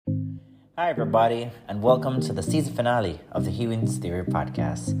Hi, everybody, and welcome to the season finale of the Hewins Theory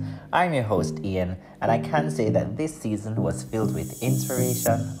podcast. I'm your host, Ian, and I can say that this season was filled with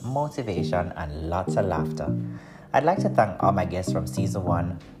inspiration, motivation, and lots of laughter. I'd like to thank all my guests from season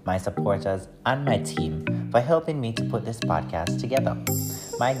one, my supporters, and my team for helping me to put this podcast together.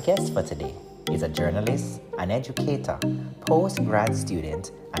 My guest for today is a journalist, an educator, post-grad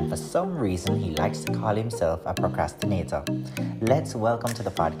student, and for some reason he likes to call himself a procrastinator. Let's welcome to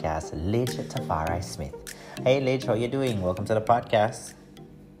the podcast, Lidge Tafari Smith. Hey Lidge, how you doing? Welcome to the podcast.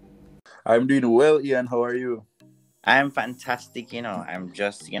 I'm doing well, Ian. How are you? I'm fantastic, I'm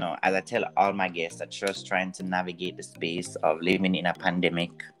just, as I tell all my guests, I'm just trying to navigate the space of living in a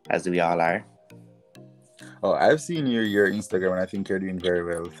pandemic, as we all are. Oh, I've seen your Instagram, and I think you're doing very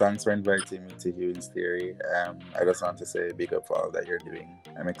well. Thanks for inviting me to Hewins Theory. I just want to say big up for all that you're doing.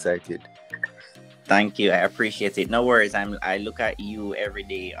 I'm excited. Thank you. I appreciate it. No worries. I look at you every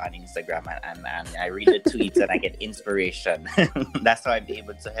day on Instagram and I read the tweets and I get inspiration. That's how I'm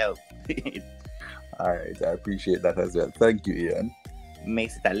able to help. All right, I appreciate that as well. Thank you, Ian.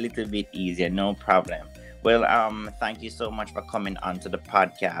 Makes it a little bit easier. No problem. Well, thank you so much for coming onto the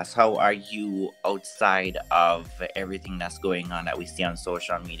podcast. How are you outside of everything that's going on that we see on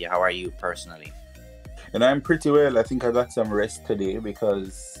social media? How are you personally? And I'm pretty well. I think I got some rest today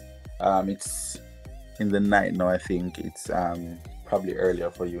because it's in the night now. I think it's probably earlier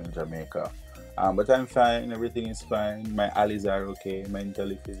for you in Jamaica. But I'm fine. Everything is fine. My allies are okay,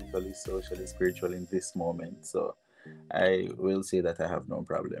 mentally, physically, socially, spiritually in this moment. So I will say that I have no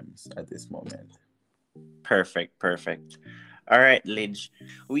problems at this moment. Perfect. All right, Lidge.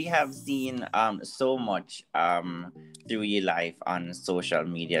 We have seen so much through your life on social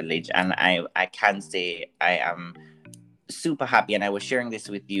media, Lidge, and I can say I am super happy, and I was sharing this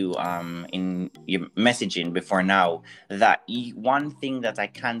with you in your messaging before now, that one thing that I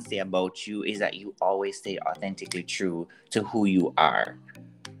can say about you is that you always stay authentically true to who you are.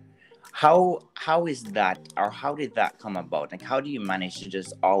 How is that, or how did that come about? Like, how do you manage to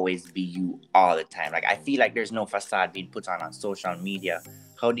just always be you all the time? Like, I feel like there's no facade being put on social media.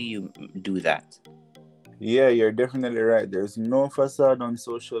 How do you do that? Yeah, you're definitely right. There's no facade on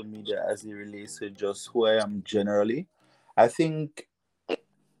social media as it relates to just who I am generally. I think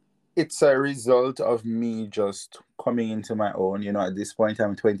it's a result of me just coming into my own. At this point,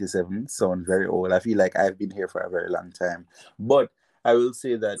 I'm 27, so I'm very old. I feel like I've been here for a very long time. But I will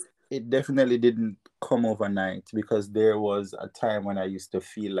say that it definitely didn't come overnight because there was a time when I used to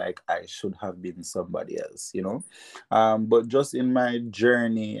feel like I should have been somebody else. But just in my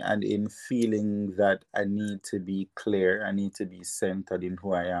journey and in feeling that I need to be clear, I need to be centered in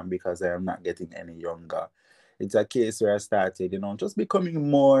who I am because I am not getting any younger. It's a case where I started, just becoming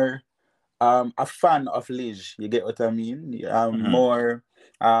more a fan of Lige. You get what I mean? I'm Mm-hmm. more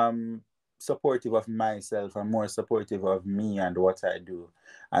supportive of myself and more supportive of me and what I do.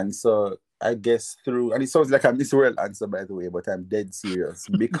 And so I guess through, and it sounds like a Miss World answer, by the way, but I'm dead serious.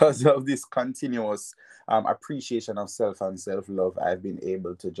 Because of this continuous appreciation of self and self love, I've been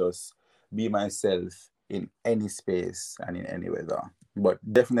able to just be myself in any space and in any weather. But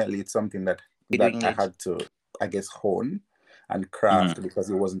definitely, it's something that You that doing, I Lidge? had to, I guess, hone and craft because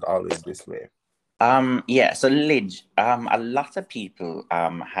it wasn't always this way. Yeah, so Lidge, a lot of people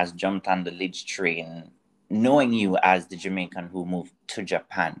has jumped on the Lidge train knowing you as the Jamaican who moved to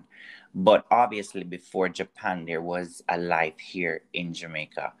Japan. But obviously before Japan there was a life here in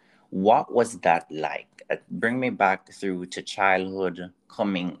Jamaica. What was that like? Bring me back through to childhood,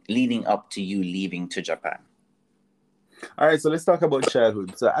 coming leading up to you leaving to Japan. All right, so let's talk about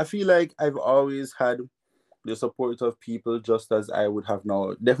childhood. So I feel like I've always had the support of people just as I would have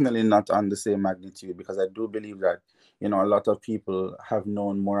now. Definitely not on the same magnitude because I do believe that, a lot of people have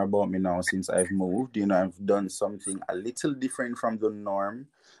known more about me now since I've moved. I've done something a little different from the norm,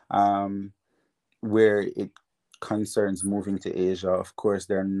 um, where it concerns moving to Asia. Of course,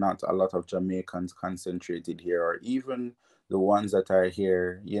 there are not a lot of Jamaicans concentrated here, or even the ones that are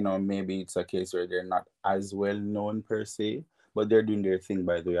here, maybe it's a case where they're not as well known per se, but they're doing their thing,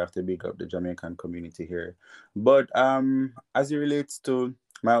 by the way. I have to big up the Jamaican community here. But as it relates to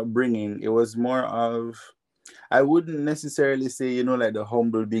my upbringing, it was more of, I wouldn't necessarily say, like the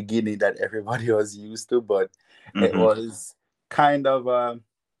humble beginning that everybody was used to, but it Mm-hmm. was kind of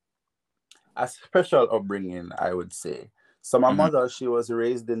a special upbringing, I would say. So my Mm-hmm. mother, she was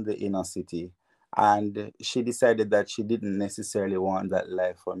raised in the inner city, and she decided that she didn't necessarily want that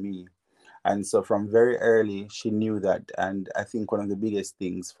life for me. And so from very early, she knew that. And I think one of the biggest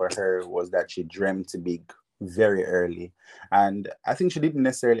things for her was that she dreamt big very early. And I think she didn't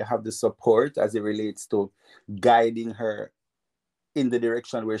necessarily have the support as it relates to guiding her in the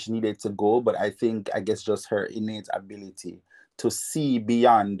direction where she needed to go, but I guess just her innate ability to see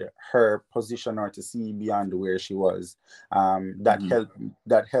beyond her position or to see beyond where she was, Mm-hmm.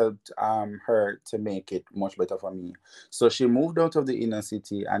 that helped her to make it much better for me. So she moved out of the inner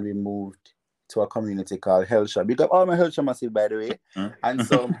city and we moved to a community called Helsha. Big up all my Helsha massive, by the way. And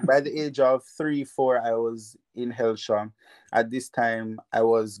so by the age of 3, 4, I was in Helsha. At this time, I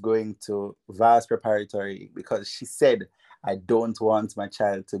was going to Vast Preparatory because she said, I don't want my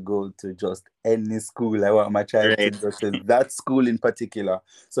child to go to just any school. I want my child to Right. go to that school in particular.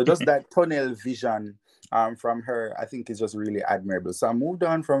 So just that tunnel vision from her, I think is just really admirable. So I moved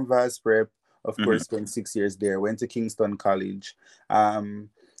on from Vast Prep, of Mm-hmm. course, spent 6 years there, went to Kingston College. Um,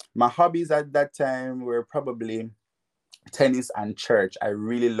 my hobbies at that time were probably tennis and church. I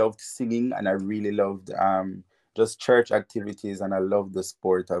really loved singing and I really loved just church activities and I loved the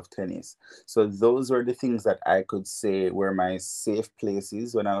sport of tennis. So those were the things that I could say were my safe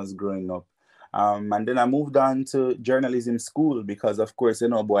places when I was growing up. And then I moved on to journalism school because, of course,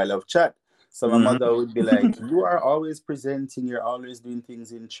 boy, I love chat. So my mother would be like, "You are always presenting, you're always doing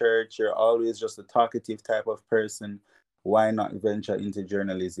things in church, you're always just a talkative type of person. Why not venture into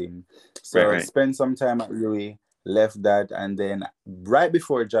journalism?" Right, So right. spend some time at UAE, left that, and then right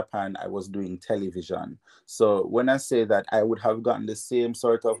before Japan, I was doing television. So when I say that I would have gotten the same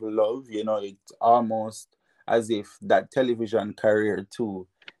sort of love, it's almost as if that television career too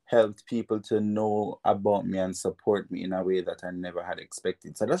helped people to know about me and support me in a way that I never had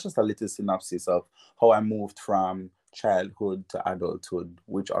expected. So that's just a little synopsis of how I moved from childhood to adulthood,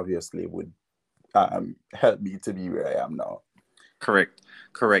 which obviously would help me to be where I am now. Correct,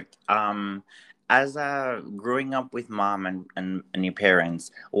 correct. As growing up with mom and your parents,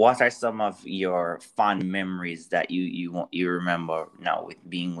 what are some of your fond memories that you remember now with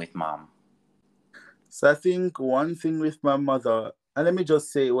being with mom? So I think one thing with my mother, and let me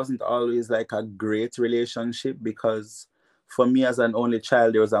just say, it wasn't always like a great relationship because for me as an only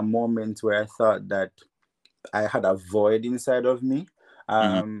child, there was a moment where I thought that I had a void inside of me.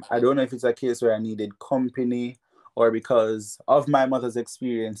 Mm-hmm. I don't know if it's a case where I needed company or because of my mother's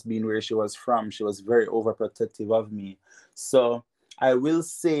experience being where she was from, she was very overprotective of me. So I will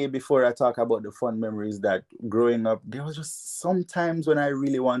say before I talk about the fun memories that growing up, there was just sometimes when I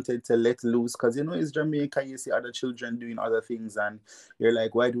really wanted to let loose because it's Jamaica, you see other children doing other things, and you're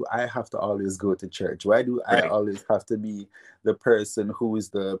like, why do I have to always go to church? Why do I Right. always have to be the person who is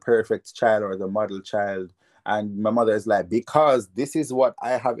the perfect child or the model child? And my mother is like, because this is what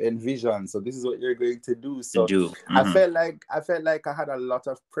I have envisioned, so this is what you're going to do. To So do. I Mm-hmm. felt like I had a lot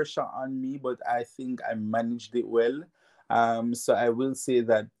of pressure on me, but I think I managed it well. So I will say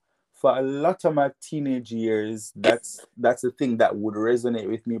that for a lot of my teenage years, that's the thing that would resonate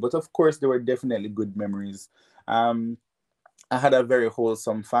with me. But of course, there were definitely good memories. Um, I had a very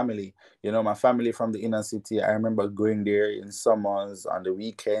wholesome family. My family from the inner city, I remember going there in summers on the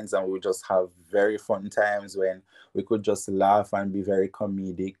weekends, and we would just have very fun times when we could just laugh and be very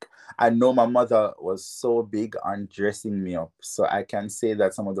comedic. I know my mother was so big on dressing me up. So I can say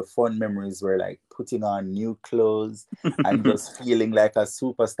that some of the fun memories were like putting on new clothes and just feeling like a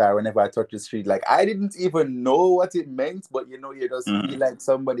superstar whenever I touch the street. Like I didn't even know what it meant, but you just feel Mm-hmm. like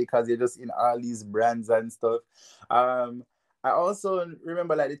somebody because you're just in all these brands and stuff. Um, I also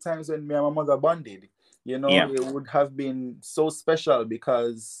remember like the times when me and my mother bonded. Yeah. It would have been so special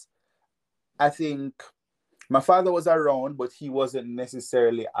because I think my father was around, but he wasn't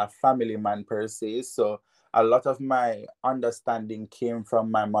necessarily a family man per se. So a lot of my understanding came from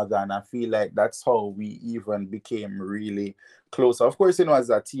my mother, and I feel like that's how we even became really close. Of course, as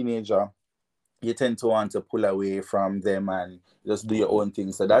a teenager, you tend to want to pull away from them and just do your own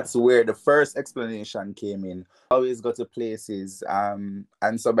thing. So that's where the first explanation came in. Always go to places. And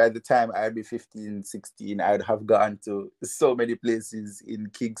so by the time I'd be 15, 16, I'd have gone to so many places in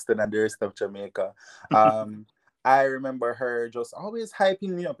Kingston and the rest of Jamaica. Um, I remember her just always hyping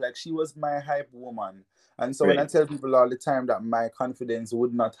me up. Like she was my hype woman. And so when I Right. tell people all the time that my confidence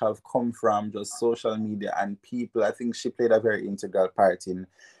would not have come from just social media and people, I think she played a very integral part in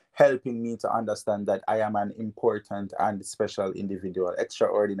helping me to understand that I am an important and special individual,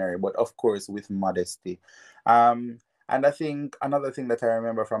 extraordinary, but of course with modesty. Um, and I think another thing that I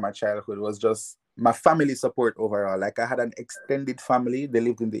remember from my childhood was just my family support overall. Like I had an extended family, they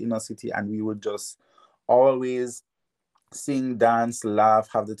lived in the inner city, and we would just always sing, dance, laugh,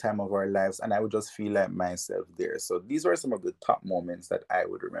 have the time of our lives, and I would just feel like myself there. So these were some of the top moments that I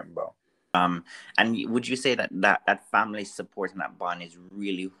would remember. And would you say that family support and that bond is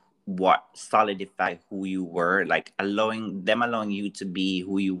really what solidify who you were, like allowing you to be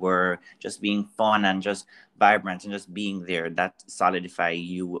who you were, just being fun and just vibrant and just being there, that solidify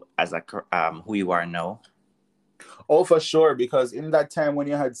you as who you are now. Oh, for sure, because in that time when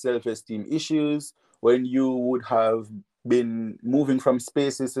you had self-esteem issues, when you would have been moving from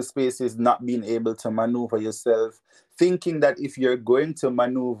spaces to spaces, not being able to maneuver yourself, thinking that if you're going to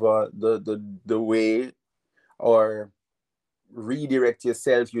maneuver the way or redirect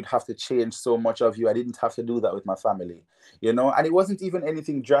yourself, you'd have to change so much of you. I didn't have to do that with my family, and it wasn't even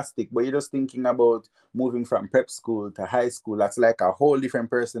anything drastic, but you're just thinking about moving from prep school to high school. That's like a whole different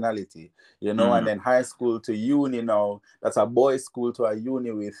personality, and Mm-hmm. then high school to uni now, that's a boys' school to a uni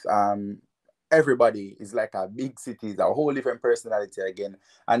with everybody is like a big city, it's a whole different personality again.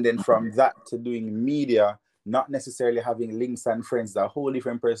 And then from that to doing media, not necessarily having links and friends, a whole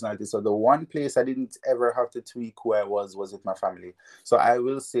different personality. So the one place I didn't ever have to tweak who I was with my family. So I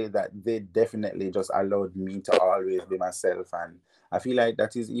will say that they definitely just allowed me to always be myself. And I feel like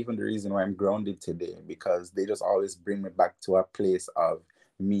that is even the reason why I'm grounded today, because they just always bring me back to a place of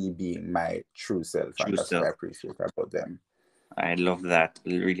me being my true self. And True that's what I self. appreciate about them. I love that.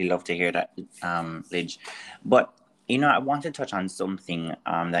 Really love to hear that, Lidge. But I want to touch on something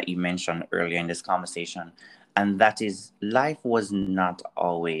that you mentioned earlier in this conversation, and that is life was not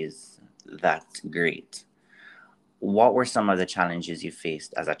always that great. What were some of the challenges you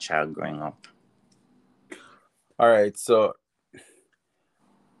faced as a child growing up? All right. So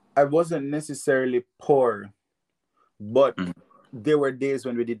I wasn't necessarily poor, but Mm-hmm. there were days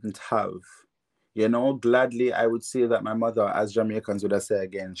when we didn't have. Gladly, I would say that my mother, as Jamaicans would I say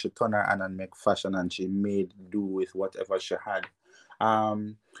again, she turned her hand and make fashion, and she made do with whatever she had.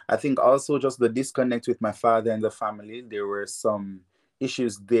 Um, I think also just the disconnect with my father and the family, there were some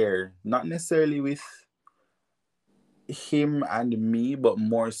issues there, not necessarily with him and me, but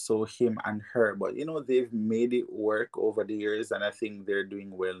more so him and her. But they've made it work over the years, and I think they're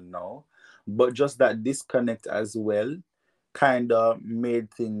doing well now. But just that disconnect as well kind of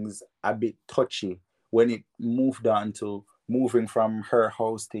made things a bit touchy when it moved on to moving from her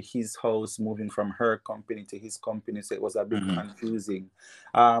house to his house, moving from her company to his company. So it was a bit Mm-hmm. confusing.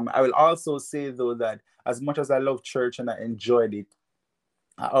 I will also say, though, that as much as I love church and I enjoyed it,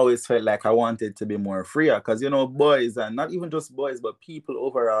 I always felt like I wanted to be more freer, because boys, and not even just boys but people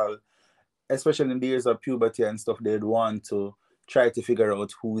overall, especially in the years of puberty and stuff, they'd want to try to figure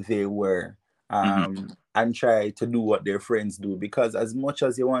out who they were, Mm-hmm. and try to do what their friends do, because as much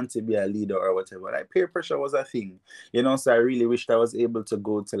as you want to be a leader or whatever, like peer pressure was a thing. So I really wished I was able to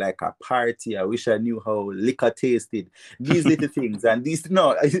go to like a party. I wish I knew how liquor tasted, these little things, and these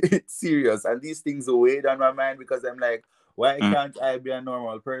no it's serious, and these things weighed on my mind, because I'm like, why can't I be a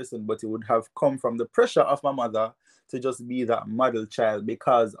normal person? But it would have come from the pressure of my mother to just be that model child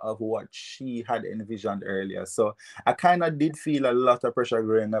because of what she had envisioned earlier. So I kind of did feel a lot of pressure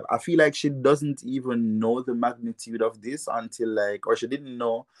growing up. I feel like she doesn't even know the magnitude of this until or she didn't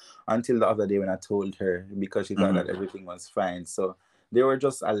know until the other day when I told her, because she thought Mm-hmm. that everything was fine. So there were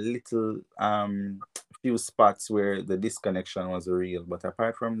just a little few spots where the disconnection was real. But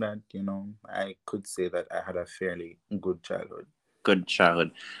apart from that, I could say that I had a fairly good childhood. Good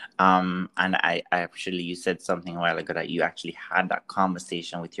childhood. And I actually, you said something a while ago that you actually had that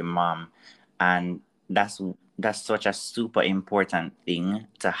conversation with your mom, and that's that's such a super important thing,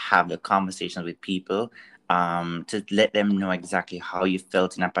 to have the conversations with people, to let them know exactly how you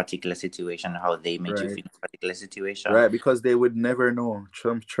felt in a particular situation, how they made you Right. feel in a particular situation. Right, because they would never know.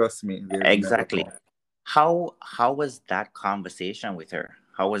 Trust me, they would never Exactly. know. How was that conversation with her?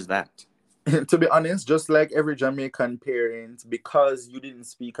 How was that? To be honest, just like every Jamaican parent, because you didn't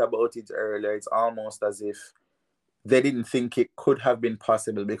speak about it earlier, it's almost as if they didn't think it could have been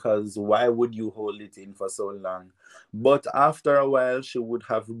possible, because why would you hold it in for so long? But after a while, she would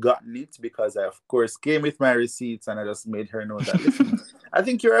have gotten it, because I, of course, came with my receipts and I just made her know that, listen, I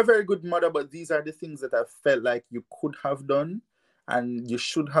think you're a very good mother, but these are the things that I felt like you could have done and you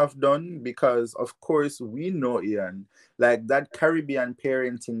should have done, because, of course, we know, Ian, like that Caribbean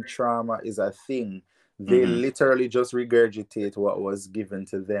parenting trauma is a thing. They Mm-hmm. literally just regurgitate what was given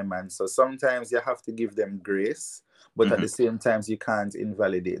to them. And so sometimes you have to give them grace, but at Mm-hmm. the same time you can't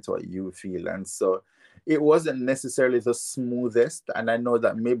invalidate what you feel. And so it wasn't necessarily the smoothest, and I know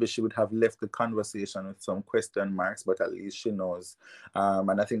that maybe she would have left the conversation with some question marks, but at least she knows.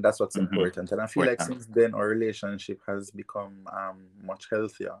 And I think that's what's Mm-hmm. important, and I feel like Important. since then our relationship has become much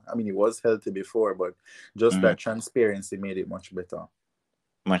healthier. I mean, it was healthy before, but just Mm-hmm. that transparency made it much better.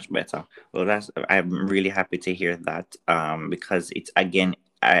 Much better. Well, I'm really happy to hear that. Because it's again,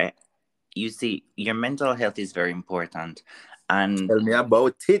 I you see, your mental health is very important, And Tell me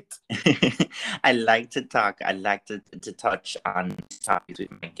about it. I like to touch on topics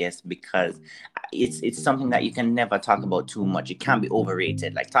with my guests because it's something that you can never talk about too much. It can't be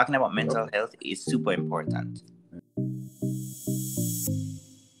overrated. Like talking about mental health is super important.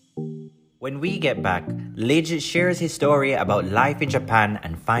 When we get back, Lidge shares his story about life in Japan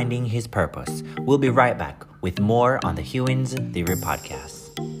and finding his purpose. We'll be right back with more on the Hewins Theory podcast.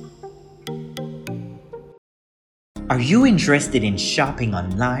 Are you interested in shopping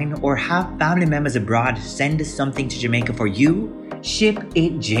online or have family members abroad send something to Jamaica for you? Ship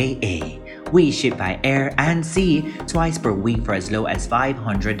It JA. We ship by air and sea twice per week for as low as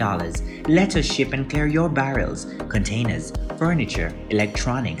 $500. Let us ship and clear your barrels, containers, furniture,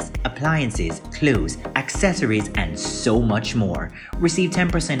 electronics, appliances, clothes, accessories, and so much more. Receive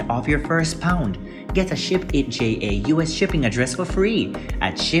 10% off your first pound. Get a Ship It JA US shipping address for free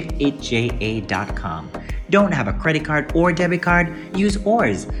at shipitja.com. Don't have a credit card or debit card? Use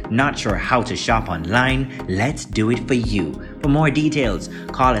ORS. Not sure how to shop online? Let's do it for you. For more details,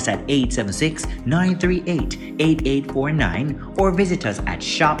 call us at 876-938-8849 or visit us at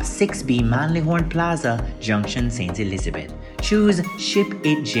Shop 6B Manlyhorn Plaza, Junction St. Elizabeth. Choose Ship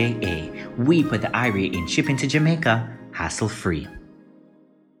It JA. We put the IRA in shipping to Jamaica, hassle-free.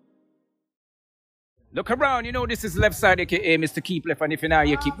 Look around, you know this is Left Side, aka Mr. Keep Left, and if you're now,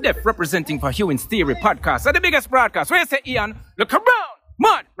 you keep left, representing for Hewins Theory podcast, and the biggest broadcast. Where you say, Ian? Look around,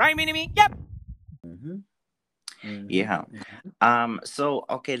 man, right, me? Yep. Yeah. So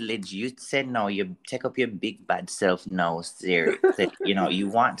okay, Lidge, you said now you take up your big bad self now, sir. That you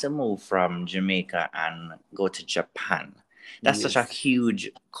want to move from Jamaica and go to Japan. That's such a huge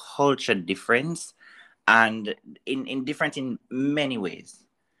culture difference, and in different in many ways.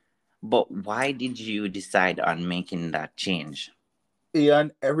 But why did you decide on making that change?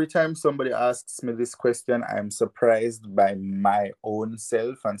 Ian, every time somebody asks me this question, I'm surprised by my own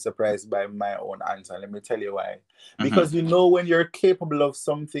self and surprised by my own answer. Let me tell you why. Because when you're capable of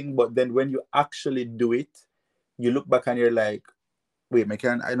something, but then when you actually do it, you look back and you're like, wait,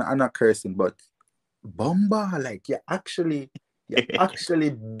 I'm not cursing, but bomba, like you actually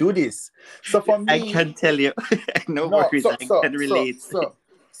do this. So for me, I can tell you, no worries, I can relate.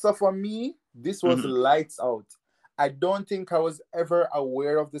 So for me, this was lights out. I don't think I was ever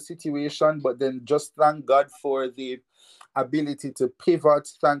aware of the situation, but then just thank God for the ability to pivot,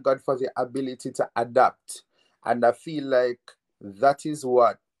 thank God for the ability to adapt. And I feel like that is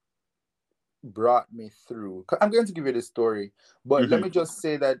what brought me through. I'm going to give you the story, but let me just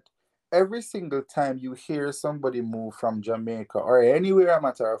say that every single time you hear somebody move from Jamaica or anywhere, a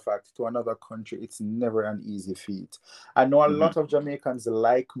matter of fact, to another country, it's never an easy feat. I know a lot of Jamaicans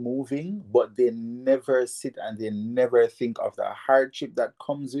like moving, but they never sit and they never think of the hardship that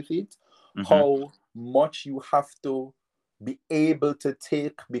comes with it, how much you have to be able to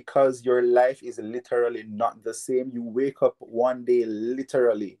take because your life is literally not the same. You wake up one day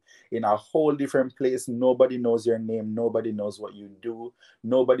literally in a whole different place. Nobody knows your name. Nobody knows what you do.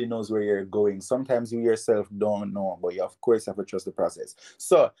 Nobody knows where you're going. Sometimes you yourself don't know, but you of course have to trust the process.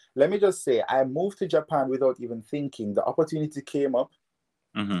 So let me just say, I moved to Japan without even thinking. The opportunity came up.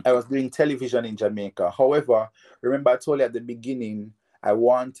 I was doing television in Jamaica. However, remember I told you at the beginning, I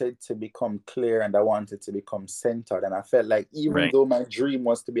wanted to become clear and I wanted to become centered. And I felt like even though my dream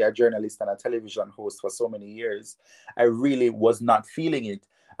was to be a journalist and a television host for so many years, I really was not feeling it.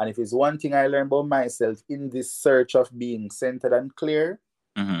 And if it's one thing I learned about myself in this search of being centered and clear,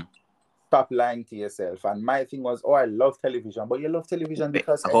 stop lying to yourself. And my thing was, I love television. But you love television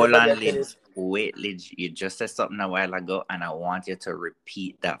because hold on, Lidge. Wait, Lidge. You just said something a while ago and I want you to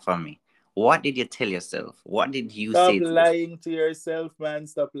repeat that for me. What did you tell yourself? What did you say? Stop lying to yourself, man.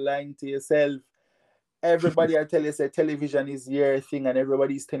 Stop lying to yourself. Everybody I tell you say television is your thing and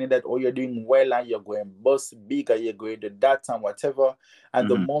everybody's telling that, you're doing well and you're going bust big and you're going to that and whatever. And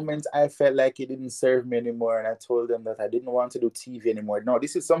the moment I felt like it didn't serve me anymore and I told them that I didn't want to do TV anymore. No,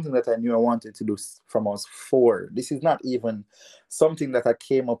 this is something that I knew I wanted to do from I was 4. This is not even something that I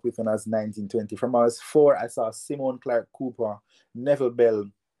came up with when I was 19, 20. From I was 4, I saw Simone Clark Cooper, Neville Bell,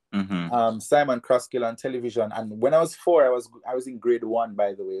 Simon Croskill on television. And when I was 4, I was in grade 1,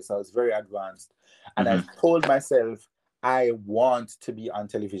 by the way, so I was very advanced. And I told myself, I want to be on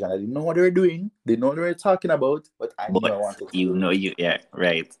television. I didn't know what they were doing, didn't know what they were talking about, but I knew I wanted to. Yeah,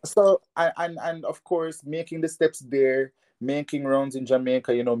 right. So and of course, making the steps there, making rounds in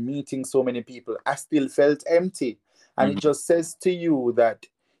Jamaica, meeting so many people, I still felt empty. And it just says to you that,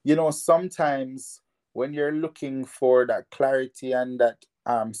 sometimes when you're looking for that clarity and that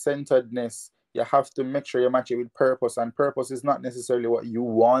centeredness, you have to make sure you match it with purpose. And purpose is not necessarily what you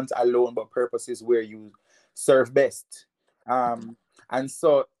want alone, but purpose is where you serve best. And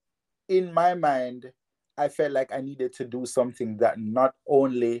so in my mind, I felt like I needed to do something that not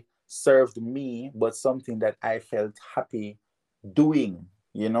only served me, but something that I felt happy doing,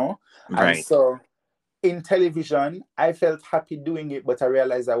 you know? And Right. so in television, I felt happy doing it, but I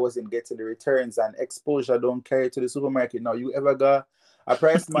realized I wasn't getting the returns, and exposure don't carry to the supermarket. Now, you ever go a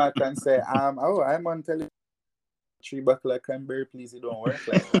price mark and say, oh, I'm on television, 3 buckle of cranberry, please, it don't work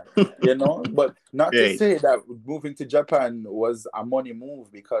like that, you know? But not to Right. say that moving to Japan was a money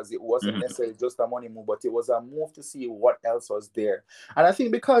move, because it wasn't Mhm. necessarily just a money move, but it was a move to see what else was there. And I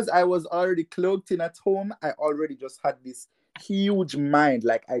think because I was already cloaked in at home, I already just had this huge mind.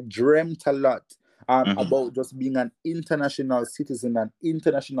 Like, I dreamt a lot Mhm. about just being an international citizen, an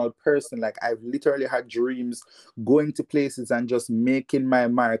international person. Like, I've literally had dreams going to places and just making my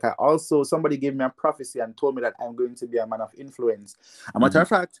mark. I also, somebody gave me a prophecy and told me that I'm going to be a man of influence. A matter Mhm. of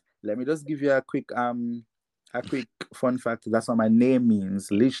fact, let me just give you a quick fun fact. That's what my name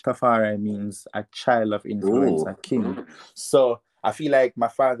means. Lish Tafari means a child of influence, Ooh. a king. So I feel like my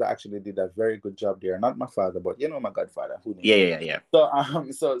father actually did a very good job there. Not my father, but you know, my godfather, who knew. Yeah, yeah, yeah.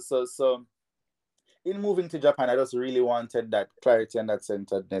 So so in moving to Japan, I just really wanted that clarity and that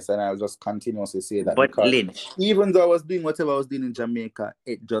centeredness, and I'll just continuously say that, But because Lynch even though I was doing whatever I was doing in Jamaica,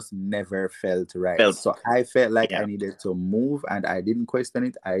 it just never felt right. felt, So I felt like I yeah. needed to move, and I didn't question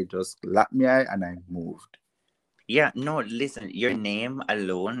it. I just lapped my eye and I moved. Yeah, no, listen, your name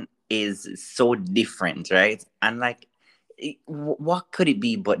alone is so different, right? And like, what could it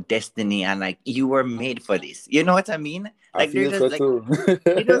be but destiny? And like, you were made for this. You know what I mean? I Like, there feel does so like, too.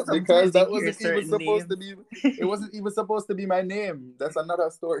 Because sometimes you that hear wasn't even certain supposed to names. be, it wasn't even supposed to be my name. That's another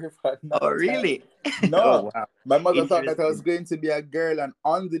story for Oh, another time. really? No, Oh, wow. my mother thought that I was Interesting. going to be a girl, and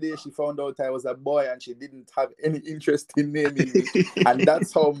on the day she found out I was a boy, and she didn't have any interest in naming me. And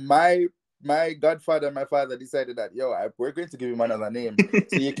that's how my godfather and my father decided that, we're going to give him another name.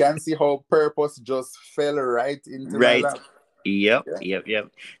 So you can see how purpose just fell right into my Right. lap. Yep, Yeah. yep,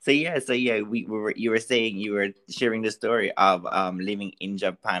 yep. So yeah, we were you were saying you were sharing the story of living in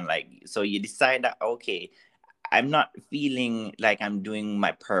Japan. Like, so you decide that, okay, I'm not feeling like I'm doing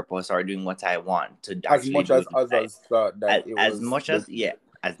my purpose or doing what I want to As actually much do as it. others thought that it As was much the as, yeah,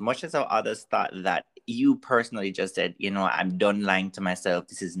 as much as our others thought that, you personally just said, I'm done lying to myself.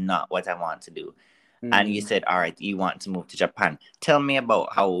 This is not what I want to do. And you Mhm. said, all right, you want to move to Japan. Tell me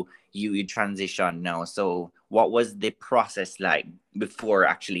about how you transition now. So what was the process like before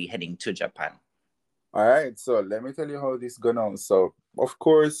actually heading to Japan? All right, so let me tell you how this going on. So, of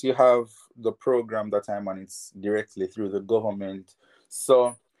course, you have the program that I'm on. It's directly through the government.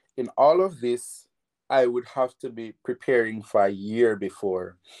 So, in all of this, I would have to be preparing for a year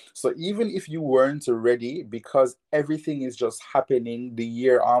before. So, even if you weren't ready, because everything is just happening, the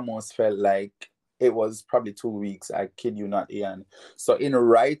year almost felt like it was probably 2 weeks. I kid you not, Ian. So, in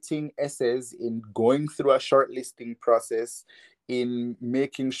writing essays, in going through a shortlisting process, in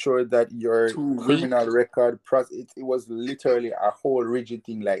making sure that your 2 weeks? criminal record process, it was literally a whole rigid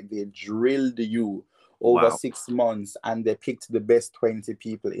thing. Like, they drilled you over Wow. 6 months, and they picked the best 20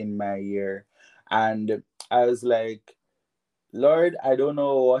 people in my year. And I was like, Lord, I don't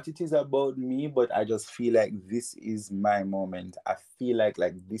know what it is about me, but I just feel like this is my moment. I feel like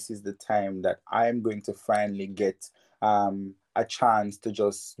this is the time that I'm going to finally get a chance to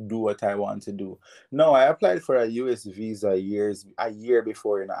just do what I want to do. No, I applied for a US visa a year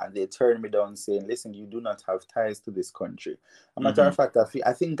before, and they turned me down saying, listen, you do not have ties to this country. A matter Mm-hmm. of fact,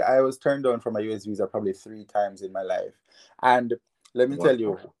 I think I was turned down from a US visa probably 3 times in my life. And let me Wow. tell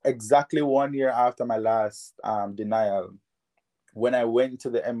you, exactly 1 year after my last denial, when I went to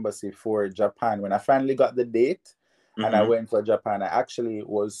the embassy for Japan, when I finally got the date and I Mm-hmm. went for Japan, I actually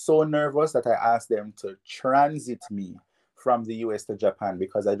was so nervous that I asked them to transit me from the US to Japan,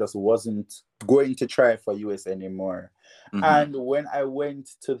 because I just wasn't going to try for US anymore. Mm-hmm. And when I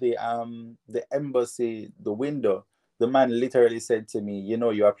went to the embassy, the window, the man literally said to me,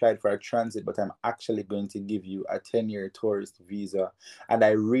 you applied for a transit, but I'm actually going to give you a 10-year tourist visa. And I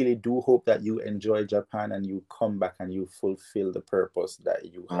really do hope that you enjoy Japan and you come back and you fulfill the purpose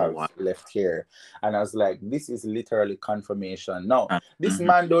that you Oh, have wow. left here. And I was like, this is literally confirmation. Now, this Mm-hmm.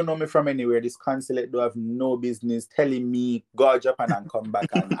 man don't know me from anywhere. This consulate don't have no business telling me go to Japan and come back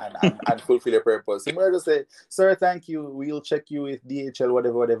and fulfill your purpose. So I just say, sir, thank you. We'll check you with DHL,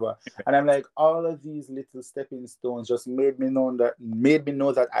 whatever, whatever. And I'm like, all of these little stepping stones just made me know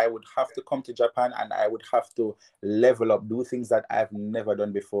that I would have to come to Japan, and I would have to level up, do things that I've never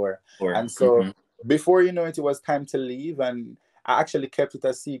done before. Or, And so mm-hmm. before you know it, it was time to leave, and I actually kept it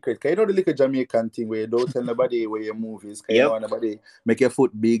a secret. Cause you know the little Jamaican thing where you don't tell nobody where your move is, cause Yep. nobody make your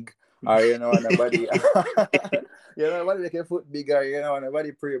foot big, or nobody nobody make your foot bigger,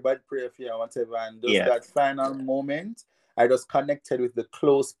 nobody pray for you, whatever. And just Yeah. that final moment, I just connected with the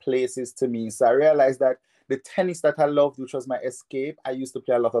close places to me. So I realized that the tennis that I loved, which was my escape, I used to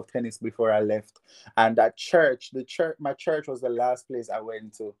play a lot of tennis before I left. And that my church was the last place I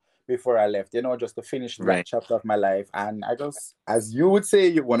went to before I left, just to finish that Right. chapter of my life. And I just, as you would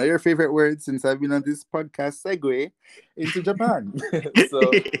say, one of your favorite words since I've been on this podcast, segue into Japan.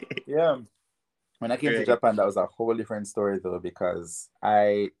 So, yeah. When I came to Right. Japan, that was a whole different story though, because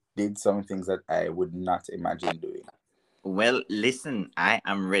I did some things that I would not imagine doing. Well, listen, I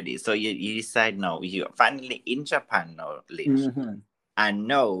am ready. So you decide now, you're finally in Japan now, Lich. Mm-hmm. And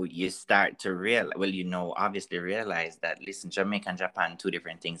now you start to realize, well, obviously realize that, listen, Jamaica and Japan, two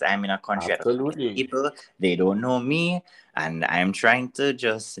different things. I'm in a country, I don't know these Absolutely. people, they don't know me, and I'm trying to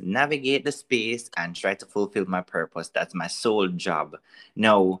just navigate the space and try to fulfill my purpose. That's my sole job.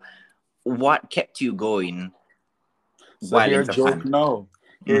 Now, what kept you going So while in here, joke Japan? now.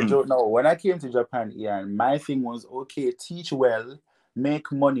 Here, Mm-hmm. joke now. When I came to Japan, Ian, my thing was okay, teach well,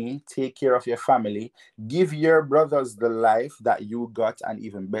 make money, take care of your family, give your brothers the life that you got and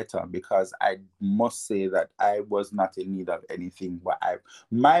even better. Because I must say that I was not in need of anything, but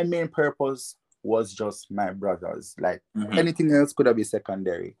my main purpose was just my brothers. Like Mm-hmm. anything else could have been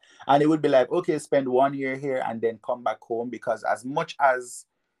secondary. And it would be like, okay, spend 1 year here and then come back home, because as much as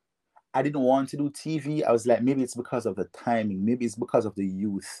I didn't want to do TV. I was like, maybe it's because of the timing. Maybe it's because of the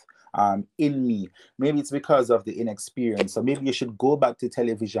youth in me. Maybe it's because of the inexperience. So maybe you should go back to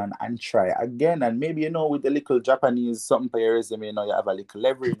television and try again. And maybe, with the little Japanese something for your resume, you have a little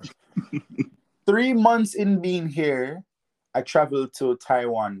leverage. 3 months in being here, I traveled to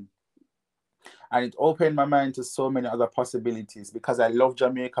Taiwan. And it opened my mind to so many other possibilities, because I love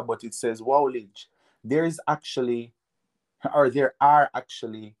Jamaica, but it says, wow, Lidge, there is actually, or there are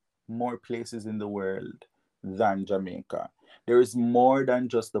actually more places in the world than Jamaica. There is more than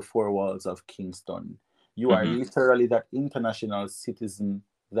just the four walls of Kingston. You are Mm-hmm. literally that international citizen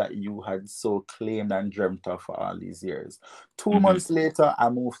that you had so claimed and dreamt of for all these years. 2 months later, I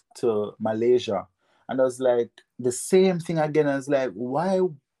moved to Malaysia. And I was like, the same thing again. I was like, why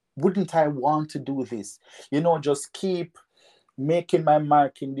wouldn't I want to do this? Just keep making my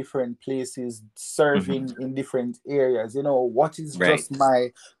mark in different places, Mm-hmm. serving in different areas. What is Right. just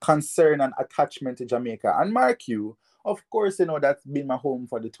my concern and attachment to Jamaica? And mark you, of course, that's been my home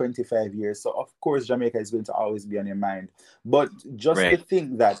for the 25 years. So, of course, Jamaica is going to always be on your mind. But just to Right.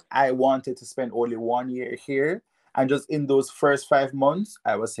 think that I wanted to spend only 1 year here, and just in those first 5 months,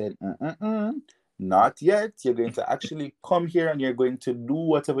 I was saying, not yet. You're going to actually come here and you're going to do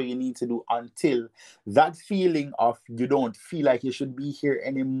whatever you need to do until that feeling of you don't feel like you should be here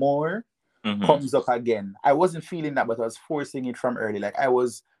anymore Mm-hmm. comes up again. I wasn't feeling that, but I was forcing it from early. Like I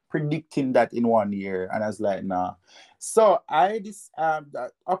was predicting that in 1 year, and I was like, nah. So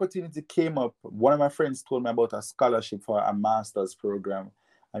that opportunity came up. One of my friends told me about a scholarship for a master's program.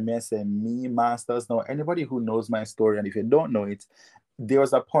 I may say me masters. Now, anybody who knows my story, and if you don't know it, there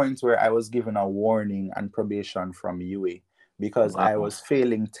was a point where I was given a warning and probation from UA, because I Wow. was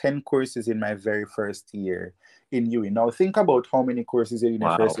failing 10 courses in my very first year in UA. Now, think about how many courses you do in your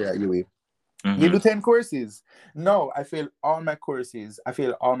Wow. first year at UA. You Mm-hmm. do 10 courses. No, I failed all my courses. I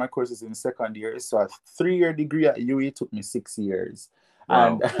failed all my courses in second year. So a 3 year degree at UA took me 6 years.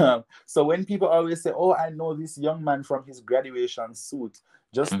 And Wow. so when people always say, oh, I know this young man from his graduation suit,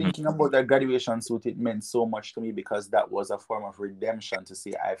 just Mm-hmm. thinking about that graduation suit, it meant so much to me, because that was a form of redemption to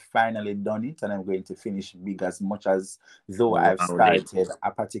say, I finally done it and I'm going to finish big, as much as though I've Wow, Lee. started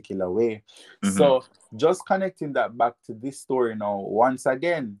a particular way. Mm-hmm. So just connecting that back to this story now, once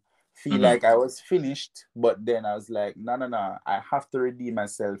again, feel Mm-hmm. like I was finished, but then I was like, no, no, no, I have to redeem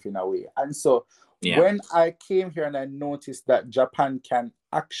myself in a way. And so Yeah. when I came here and I noticed that Japan can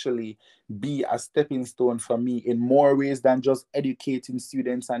actually be a stepping stone for me in more ways than just educating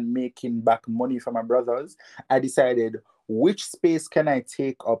students and making back money for my brothers, I decided, which space can I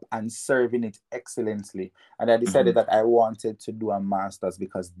take up and serve in it excellently? And I Mm-hmm. decided that I wanted to do a master's,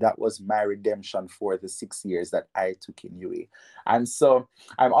 because that was my redemption for the 6 years that I took in UA. And so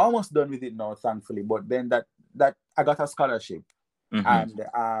I'm almost done with it now, thankfully. But then that I got a scholarship, Mm-hmm.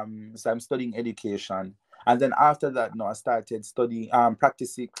 and so I'm studying education. And then after that, no, I started studying,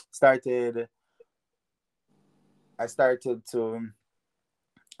 practicing. I started to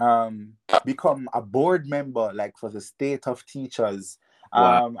become a board member, like for the state of teachers.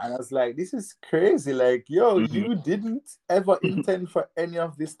 Wow. And I was like, this is crazy. Like, yo, Mm-hmm. you didn't ever intend for any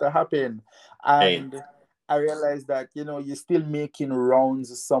of this to happen. Right. And I realized that, you're still making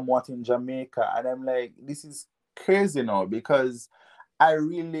rounds somewhat in Jamaica. And I'm like, this is crazy now, because I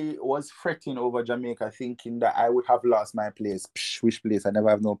really was fretting over Jamaica, thinking that I would have lost my place. Psh, which place? I never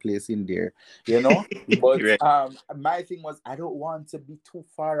have no place in there, you know. But Right. my thing was I don't want to be too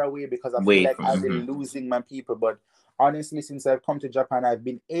far away because I feel Wait. like I've been losing my people. But honestly, since I've come to Japan, I've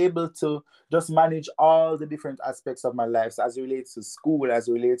been able to just manage all the different aspects of my life. So as it relates to school, as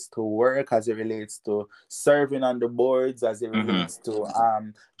it relates to work, as it relates to serving on the boards, as it Mm-hmm. relates to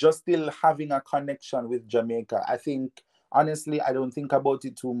just still having a connection with Jamaica. I think honestly, I don't think about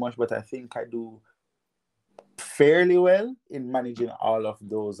it too much, but I think I do fairly well in managing all of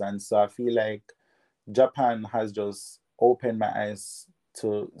those. And so I feel like Japan has just opened my eyes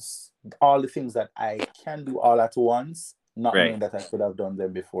to all the things that I can do all at once, not Right. knowing that I could have done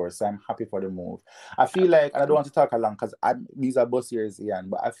them before. So I'm happy for the move. I feel like, and I don't want to talk along because these are bus years, Ian,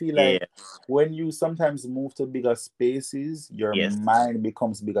 but I feel Yeah. like when you sometimes move to bigger spaces, your Yes. mind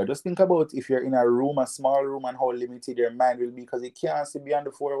becomes bigger. Just think about if you're in a room, a small room, and how limited your mind will be because it can't see beyond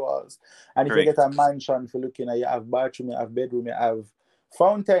the four walls. And if you get Correct. a mansion for looking at, you have bathroom, you have bedroom, you have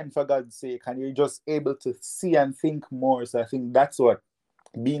fountain for God's sake, and you're just able to see and think more. So I think that's what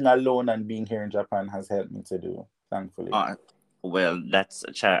being alone and being here in Japan has helped me to do, thankfully. Uh, well, that's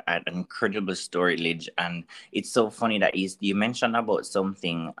such an incredible story, Lidge, and it's so funny that you mentioned about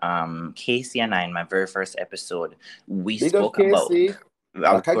something. Casey and I, in my very first episode, we Big up spoke about. Casey,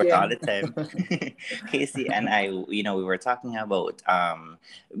 Of back course, all again. the time. Casey and I, we were talking about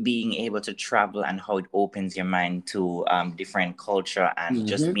being able to travel and how it opens your mind to different culture and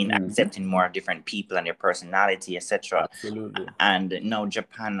just being accepting more of different people and their personality, etc. Absolutely. And now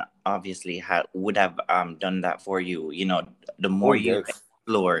Japan obviously would have done that for you. The more Oh, you yes.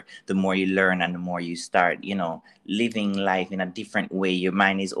 explore, the more you learn, and the more you start, living life in a different way. Your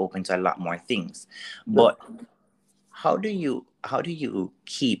mind is open to a lot more things. Yep. But how do you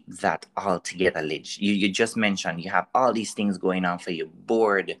keep that all together, Lidge? You just mentioned you have all these things going on for your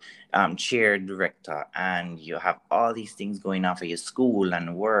board, chair director, and you have all these things going on for your school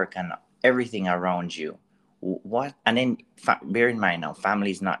and work and everything around you. What? And then bear in mind now,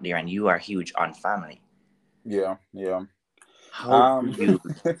 family is not there, and you are huge on family. Yeah, yeah. How do Um, you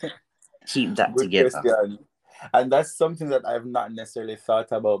keep that good together? question. And that's something that I've not necessarily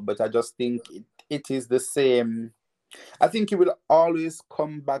thought about, but I just think it is the same. I think it will always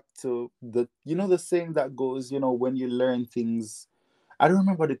come back to the saying that goes, when you learn things. I don't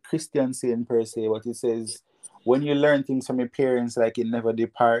remember the Christian saying per se, but it says, when you learn things from your parents, like it never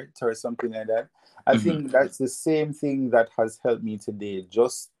depart or something like that. I Mm-hmm. think that's the same thing that has helped me today.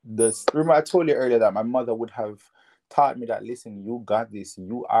 Just this. Remember, I told you earlier that my mother would have taught me that, listen, you got this.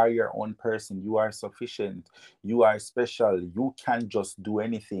 You are your own person. You are sufficient. You are special. You can't just do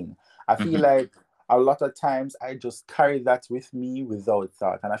anything. I feel Mm-hmm. like a lot of times I just carry that with me without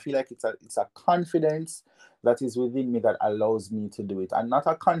thought. And I feel like it's a confidence that is within me that allows me to do it. And not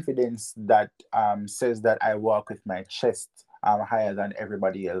a confidence that says that I walk with my chest higher than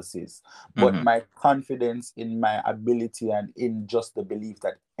everybody else's, but Mm-hmm. my confidence in my ability and in just the belief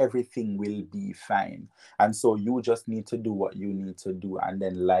that everything will be fine. And so you just need to do what you need to do, and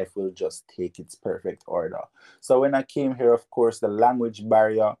then life will just take its perfect order. So when I came here, of course, the language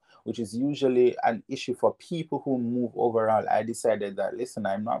barrier, which is usually an issue for people who move overall, I decided that, listen,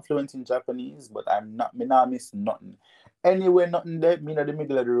 I'm not fluent in Japanese, but me not miss nothing. Anyway, nothing there, me in the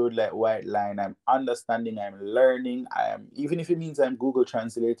middle of the road like white line. I'm understanding, I'm learning. Even if it means I'm Google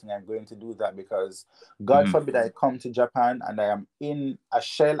translating, I'm going to do that because God Mm-hmm. forbid I come to Japan and I am in a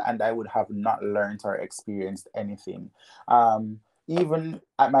shell and I would have not learned or experienced anything. Even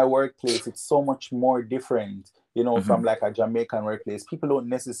at my workplace, it's so much more different, from Mm-hmm. like a Jamaican workplace. People don't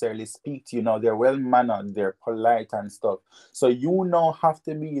necessarily speak to you now. They're well mannered, they're polite and stuff. So you now have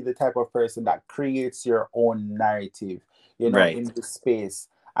to be the type of person that creates your own narrative, Right. in the space.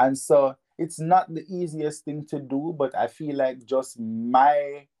 And so it's not the easiest thing to do, but I feel like just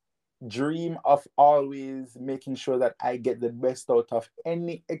my dream of always making sure that I get the best out of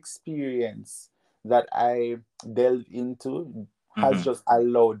any experience that I delve into has Mm-hmm. just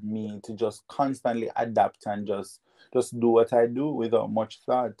allowed me to just constantly adapt and just do what I do without much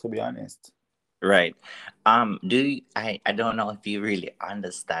thought, to be honest. Right. I don't know if you really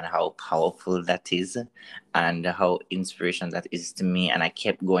understand how powerful that is and how inspiration that is to me. And I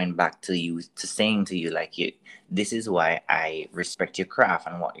kept going back to you to saying to you like this is why I respect your craft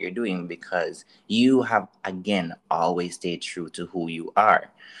and what you're doing, because you have again always stayed true to who you are.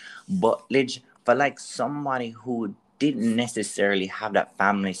 But Lidge, for like somebody who didn't necessarily have that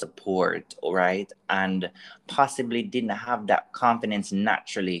family support, right, and possibly didn't have that confidence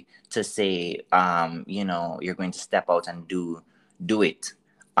naturally to say, you're going to step out and do it.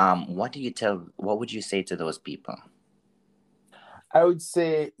 What would you say to those people? I would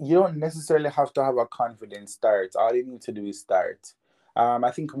say you don't necessarily have to have a confident start. All you need to do is start.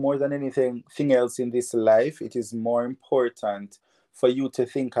 I think more than anything thing else in this life, it is more important for you to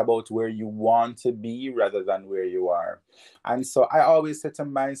think about where you want to be rather than where you are. And so I always say to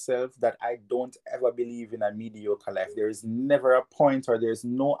myself that I don't ever believe in a mediocre life. There is never a point or there's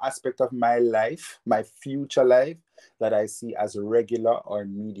no aspect of my life, my future life, that I see as regular or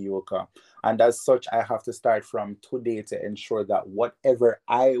mediocre. And as such, I have to start from today to ensure that whatever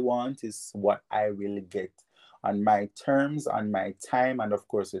I want is what I will get on my terms, on my time, and of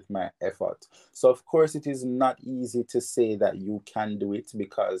course with my effort. So, of course, it is not easy to say that you can do it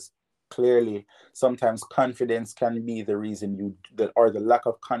because clearly sometimes confidence can be the reason you that or the lack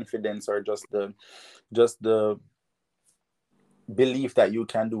of confidence or just the belief that you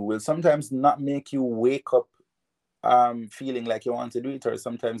can do will sometimes not make you wake up feeling like you want to do it, or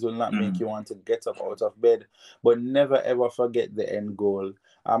sometimes will not make Mm. you want to get up out of bed. But never ever forget the end goal.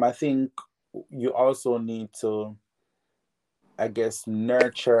 I think you also need to, I guess,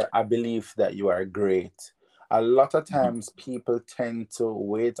 nurture a belief that you are great. A lot of Mhm. times people tend to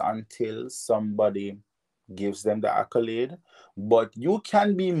wait until somebody gives them the accolade, but you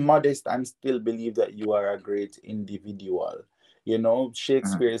can be modest and still believe that you are a great individual. You know, Mhm.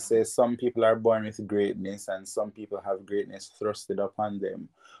 Shakespeare says some people are born with greatness and some people have greatness thrusted upon them.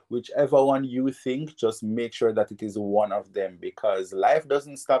 Whichever one you think, just make sure that it is one of them, because life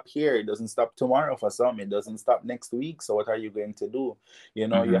doesn't stop here. It doesn't stop tomorrow for some. It doesn't stop next week. So what are you going to do? You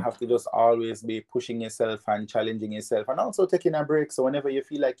know, you Mhm. have to just always be pushing yourself and challenging yourself and also taking a break. So whenever you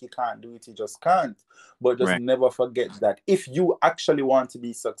feel like you can't do it, you just can't. But just Right. never forget that if you actually want to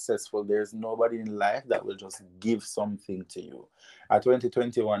be successful, there's nobody in life that will just give something to you. At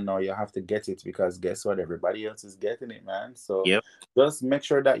 2021 now, you have to get it, because guess what? Everybody else is getting it, man. So Yep. just make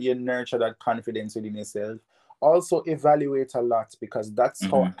sure that you nurture that confidence within yourself. Also evaluate a lot, because that's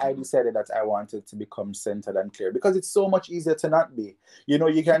how Mhm. I decided that I wanted to become centered and clear, because it's so much easier to not be. You know,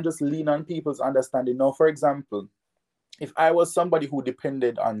 you can just lean on people's understanding. Now, for example, if I was somebody who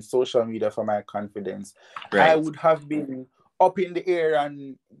depended on social media for my confidence, I Right. would have been up in the air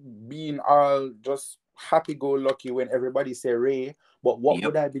and being all just happy go lucky when everybody say Ray. But what Yep.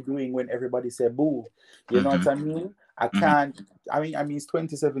 would I be doing when everybody say boo? You know what Mhm. I mean? I Mhm. can't. I mean, it's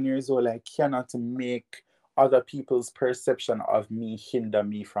 27 years old. I cannot make other people's perception of me hinder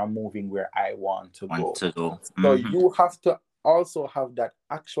me from moving where I want to Want go. to go. So Mhm. you have to also have that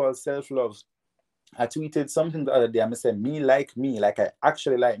actual self love. I tweeted something the other day. I said, me like me, like I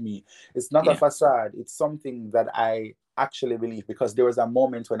actually like me. It's not a Yeah. facade. It's something that I actually believe, because there was a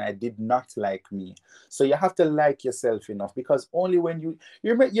moment when I did not like me. So you have to like yourself enough, because only when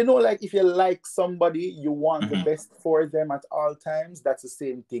you know, like if you like somebody, you want the Mhm. best for them at all times. That's the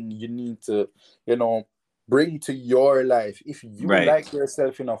same thing you need to, you know, bring to your life. If you Right. like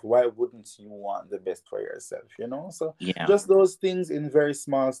yourself enough, why wouldn't you want the best for yourself, you know? So Yeah. just those things in very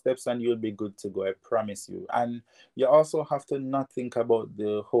small steps and you'll be good to go, I promise you. And you also have to not think about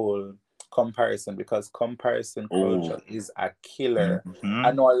the whole comparison, because comparison Oh. culture is a killer.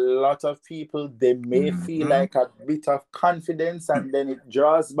 I Mhm. know a lot of people, they may feel Mhm. like a bit of confidence and then it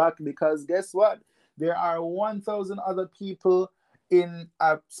draws back, because guess what? There are 1,000 other people in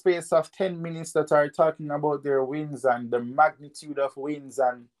a space of 10 minutes that are talking about their wins and the magnitude of wins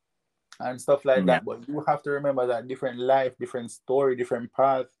and stuff like Yeah. that. But you have to remember that different life, different story, different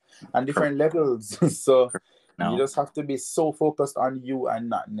path, and Correct. different levels. So Correct. you No. just have to be so focused on you and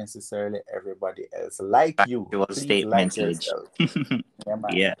not necessarily everybody else. Like you. Factual Please like statements, Lidge. yourself. Yeah,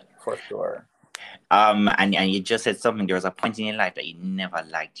 man. Yeah. For sure. And you just said something. There was a point in your life that you never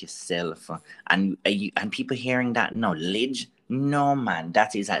liked yourself, and people hearing that no, Lidge, no man,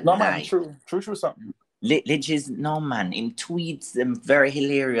 that is a No, man. lie. True. True, true, something. Lidge is no man. In tweets, very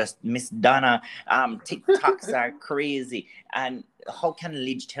hilarious. Miss Donna, TikToks are crazy. And how can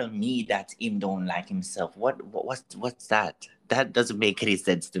Lidge tell me that him don't like himself? What's that? That doesn't make any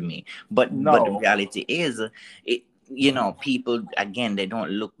sense to me. But the No. reality is, it people again, they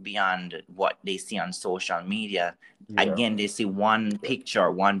don't look beyond what they see on social media. Yeah. Again, they see one picture,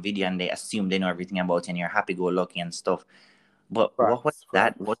 one video, and they assume they know everything about you and you're happy go lucky and stuff. But what was Facts.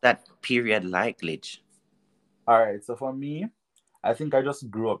 that? Facts. What that period like, Lidge? All right. So for me, I think I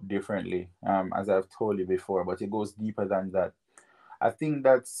just grew up differently, as I've told you before, but it goes deeper than that. I think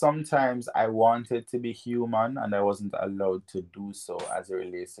that sometimes I wanted to be human and I wasn't allowed to do so as it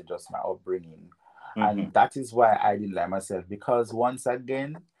relates to just my upbringing. Mm-hmm. And that is why I didn't like myself, because once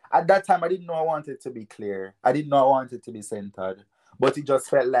again, at that time, I didn't know I wanted to be clear. I didn't know I wanted to be centered, but it just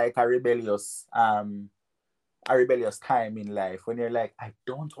felt like a rebellious time in life when you're like, I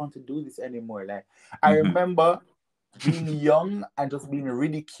don't want to do this anymore. Like, I Mm-hmm. remember being young and just being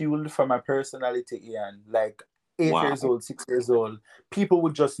ridiculed for my personality, Ian. Like 8 years Wow. old, 6 years old, people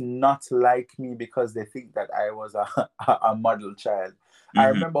would just not like me because they think that I was a model child. I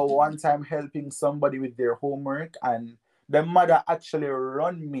Mm-hmm. remember one time helping somebody with their homework, and the mother actually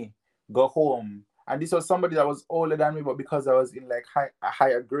run me go home. And this was somebody that was older than me, but because I was in like a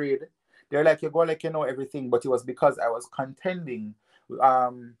higher grade, they're like, you go like you know everything, but it was because I was contesting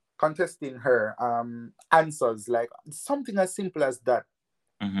her answers, like something as simple as that.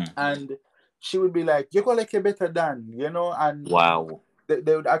 Mm-hmm. And she would be like, you go like you're better than, and Wow.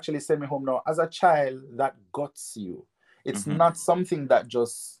 they would actually send me home. Now, as a child, that guts you. It's Mm-hmm. not something that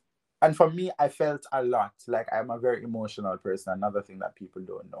just, and for me, I felt a lot. Like I'm a very emotional person, another thing that people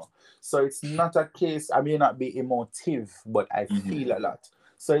don't know. So it's not a case, I may not be emotive, but I Mm-hmm. feel a lot.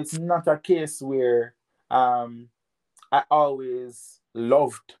 So it's not a case where um I always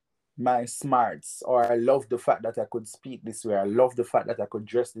loved my smarts, or I loved the fact that I could speak this way. I love the fact that I could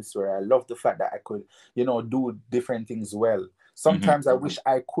dress this way. I love the fact that I could, do different things well. Mm-hmm. Sometimes I wish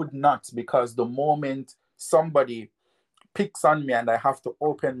I could not, because the moment somebody picks on me and I have to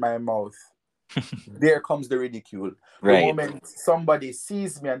open my mouth, there comes the ridicule. The Right. moment somebody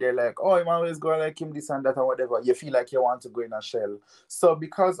sees me and they're like, oh, I'm always going like him, this and that, or whatever, you feel like you want to go in a shell. So,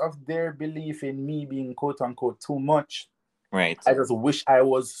 because of their belief in me being quote unquote too much, Right. I just wish I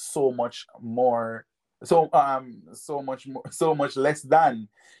was so much more, so much more, so much less than,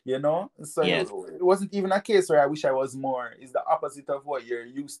 So Yes. it wasn't even a case where I wish I was more. It's the opposite of what you're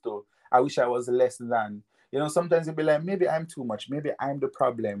used to. I wish I was less than. Sometimes you'll be like, maybe I'm too much, maybe I'm the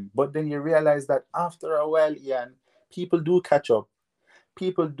problem. But then you realize that after a while, Ian, people do catch up.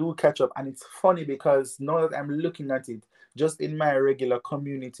 People do catch up, and it's funny because now that I'm looking at it, just in my regular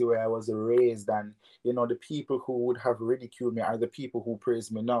community where I was raised, and the people who would have ridiculed me are the people who praise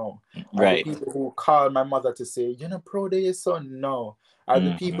me now, are the Right. people who call my mother to say, proud of your son now, are the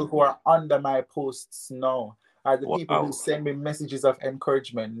Mm-hmm. people who are under my posts now, are the people who Wow. send me messages of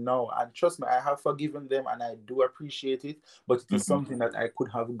encouragement now. And trust me, I have forgiven them and I do appreciate it, but it is Mm-hmm. something that I could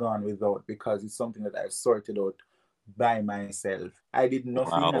have gone without, because it's something that I've sorted out by myself. I did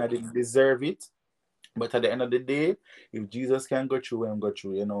nothing and Wow. I didn't deserve it. But at the end of the day, if Jesus can go through and go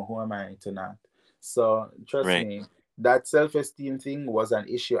through, who am I to not? So trust Right. me, that self-esteem thing was an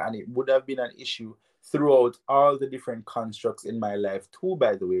issue, and it would have been an issue throughout all the different constructs in my life too,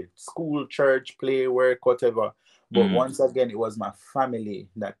 by the way. School, church, play, work, whatever. But Mm-hmm. once again, it was my family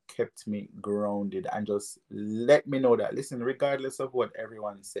that kept me grounded and just let me know that, listen, regardless of what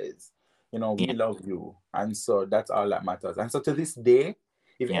everyone says, we Yeah. love you. And so that's all that matters. And so to this day,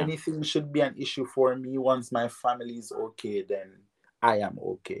 if Yeah. anything should be an issue for me, once my family is okay, then I am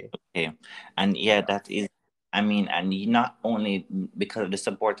okay. Okay. And yeah, Yeah. that is, I mean, and you not only because of the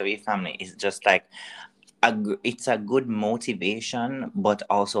support of your family, it's just like it's a good motivation, but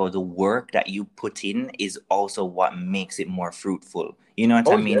also the work that you put in is also what makes it more fruitful. You know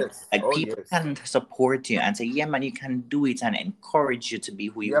what I Oh mean? yes. Like Oh people yes. can support you and say, yeah, man, you can do it, and encourage you to be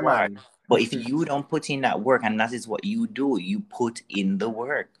who Yeah, you are. man. But if you don't put in that work, and that is what you do, you put in the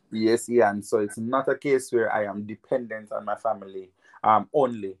work. Yes, Ian. So it's not a case where I am dependent on my family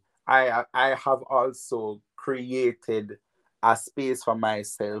only. I have also created a space for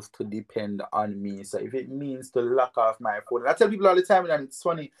myself to depend on me. So if it means to lock off my phone, and I tell people all the time, and it's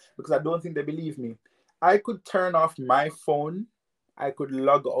funny because I don't think they believe me. I could turn off my phone. I could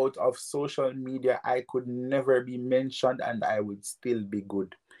log out of social media. I could never be mentioned, and I would still be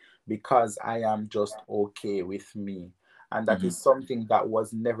good because I am just okay with me. And that Hmm. is something that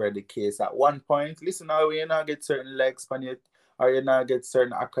was never the case at one point. Listen, now you not get certain likes on it, or you not get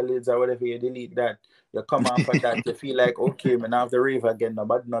certain accolades or whatever, you delete that. You come off of that, you feel like, okay, man, I have the rave again,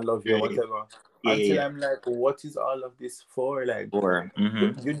 nobody not love you, Right. whatever. Yeah, yeah, Until yeah. I'm like, what is all of this for? Like, Or,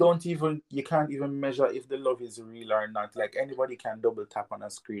 you don't even, you can't even measure if the love is real or not. Like, anybody can double tap on a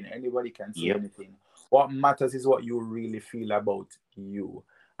screen, anybody can say yep. anything. What matters is what you really feel about you.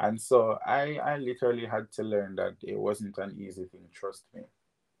 And so I literally had to learn that it wasn't an easy thing, trust me.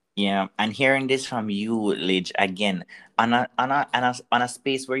 Yeah, and hearing this from you, Lidge, again, on a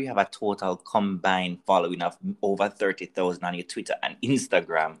space where you have a total combined following of over 30,000 on your Twitter and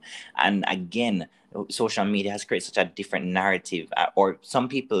Instagram, and again, social media has created such a different narrative, or some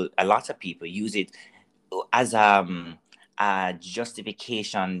people, a lot of people use it as a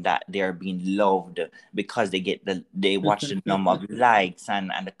justification that they're being loved because they watch the number of likes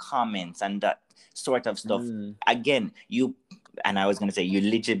and the comments and that sort of stuff. Mm. Again, you and I was gonna say you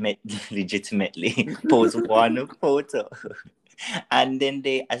legitimately post one photo And then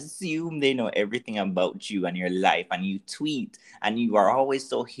they assume they know everything about you and your life, and you tweet and you are always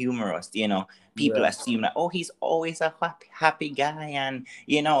so humorous, people Yeah. assume that, oh, he's always a happy guy, and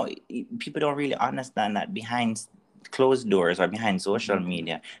people don't really understand that behind closed doors or behind social Mhm.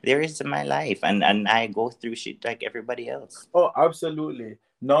 media there is my life, and I go through shit like everybody else. Oh, absolutely.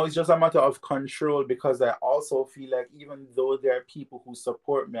 No, it's just a matter of control because I also feel like even though there are people who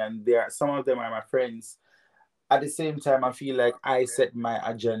support me and there some of them are my friends, at the same time I feel like I set my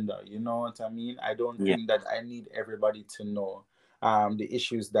agenda. You know what I mean? I don't Yeah. think that I need everybody to know the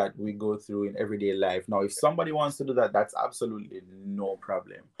issues that we go through in everyday life. Now, if somebody wants to do that, that's absolutely no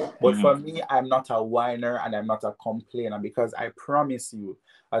problem. But Hmm. for me, I'm not a whiner and I'm not a complainer because I promise you,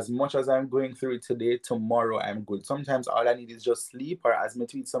 as much as I'm going through it today, tomorrow I'm good. Sometimes all I need is just sleep, or as my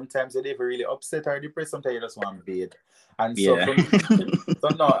tweet, sometimes you're never really upset or depressed, sometimes you just want bed. And so Yeah. for me, so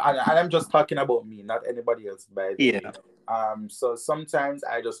no, and I'm just talking about me, not anybody else, by the way. Yeah. So sometimes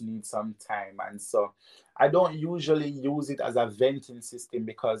I just need some time, and so I don't usually use it as a venting system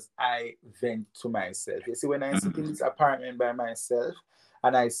because I vent to myself. You see, when I sit in Mhm. this apartment by myself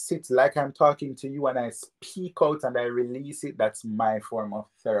and I sit like I'm talking to you and I speak out and I release it, that's my form of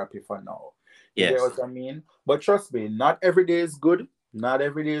therapy for now. You get Yes. what I mean? But trust me, not every day is good. Not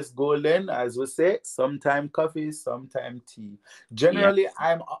every day is golden, as we say. Sometime coffee, sometime tea. Yeah.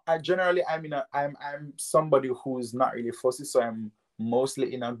 I'm somebody who's not really fussy, so I'm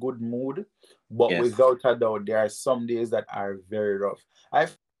mostly in a good mood. But Yes. without a doubt, there are some days that are very rough.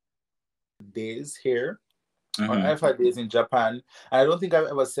 I've had days here, or Hmm. I've had days in Japan. And I don't think I've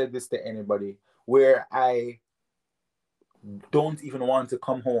ever said this to anybody, where I don't even want to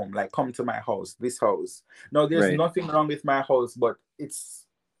come home, like come to my house, this house. No, there's Right. nothing wrong with my house, but it's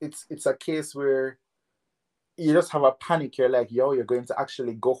a case where you just have a panic. You're like, yo, you're going to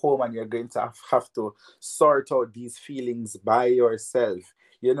actually go home and you're going to have to sort out these feelings by yourself.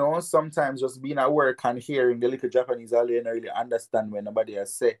 You know, sometimes just being at work and hearing the little Japanese, all you don't really understand when nobody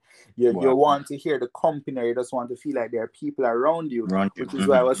has say. You Wow. want to hear the company, or you just want to feel like there are people around you, Around you. which is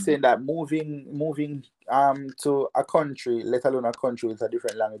why I Hmm. was saying that moving to a country, let alone a country with a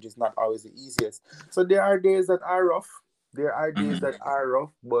different language, is not always the easiest. So there are days that are rough. There are days Hmm. that are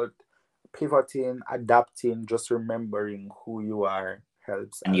rough, but pivoting, adapting, just remembering who you are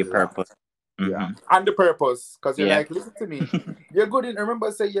helps And a your lot. purpose. Yeah. Hmm. And the purpose. Because you're Yeah. like, listen to me. You're good in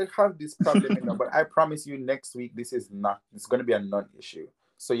remember say you have this problem, but I promise you next week this is not it's gonna be a non-issue.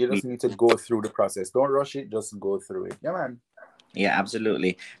 So you just need to go through the process. Don't rush it, just go through it. Yeah, man. Yeah,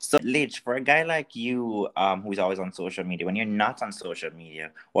 absolutely. So, Lich, for a guy like you, who's always on social media, when you're not on social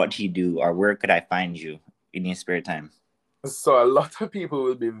media, what do you do, or where could I find you in your spare time? So a lot of people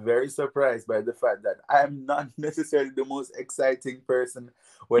will be very surprised by the fact that I'm not necessarily the most exciting person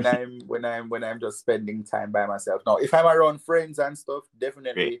when I'm just spending time by myself. Now, if I'm around friends and stuff, Great.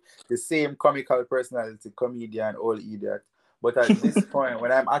 definitely the same comical personality, comedian, old idiot. But at this point,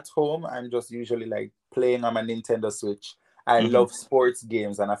 when I'm at home, I'm just usually like playing on my Nintendo Switch. I Hmm. love sports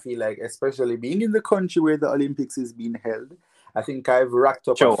games, and I feel like, especially being in the country where the Olympics is being held, I think I've racked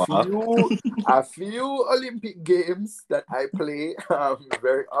up Show off. a few Olympic games that I play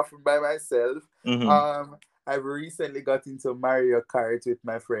very often by myself. Hmm. Um, I've recently got into Mario Kart with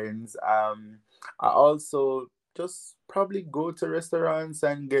my friends. I also just probably go to restaurants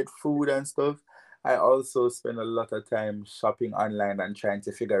and get food and stuff. I also spend a lot of time shopping online and trying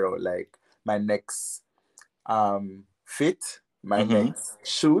to figure out like my next fit, my Hmm. next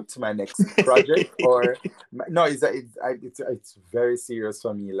shoot, my next project, or no, it's very serious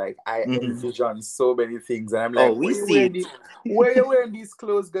for me. Like I Hmm. envision so many things, and I'm Oh, like, we see it. where you wearing these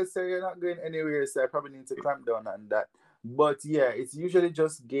clothes? Cause say you're not going anywhere, so I probably need to clamp down on that. But yeah, it's usually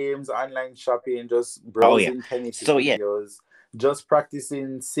just games, online shopping, just Oh, yeah. browsing tiny So, yeah. videos, just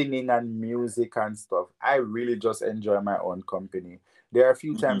practicing singing and music and stuff. I really just enjoy my own company. There are a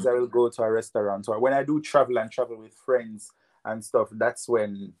few Hmm. times I will go to a restaurant, or when I do travel and travel with friends and stuff, that's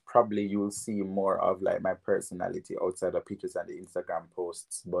when probably you'll see more of like my personality outside the pictures and the Instagram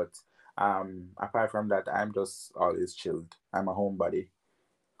posts. But apart from that, I'm just always chilled. I'm a homebody.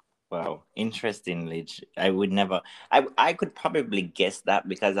 Wow, interesting, Lich. I would never. I could probably guess that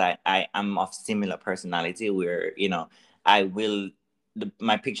because I am of similar personality where I will.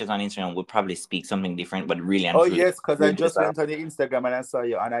 My pictures on Instagram would probably speak something different, but really and Oh truly, yes, because I we're just just went on your Instagram and I saw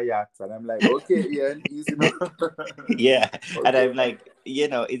you on a yacht, and I'm like, okay, Ian, easy now. yeah. And Okay. I'm like,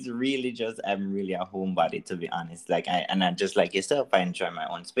 it's really just I'm really a homebody, to be honest. Like I just like yourself, I enjoy my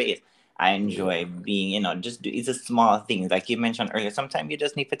own space. I Yeah. enjoy being, it's a small thing like you mentioned earlier. Sometimes you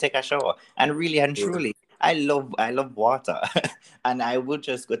just need to take a shower, and really and Yeah. truly, I love water, and I would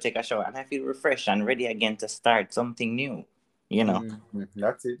just go take a shower, and I feel refreshed and ready again to start something new. you know.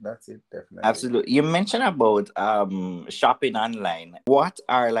 That's it. That's it. Definitely. Absolutely. You mentioned about shopping online. What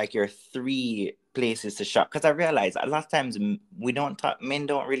are like your three places to shop? Because I realize a lot of times we don't talk. Men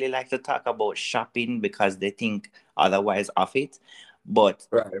don't really like to talk about shopping because they think otherwise of it. But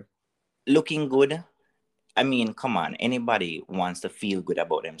Right. looking good. I mean, come on. Anybody wants to feel good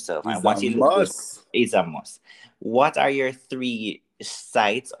about themselves, and Is a once you look good, must. it's a must. What are your three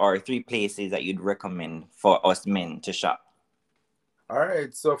sites or three places that you'd recommend for us men to shop? All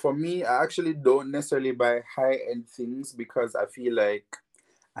right. So for me, I actually don't necessarily buy high end things because I feel like,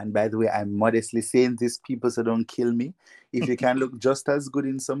 and by the way, I'm modestly saying this, people, so don't kill me. If you can look just as good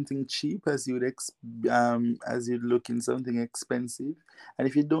in something cheap as as you'd look in something expensive, and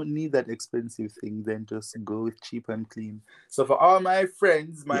if you don't need that expensive thing, then just go with cheap and clean. So for all my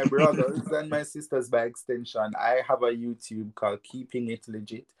friends, my brothers, and my sisters by extension, I have a YouTube called Keeping It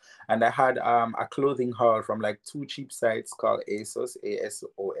Legit, and I had a clothing haul from like two cheap sites called ASOS,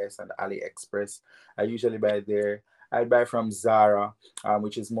 ASOS, and AliExpress. I usually buy there. I buy from Zara,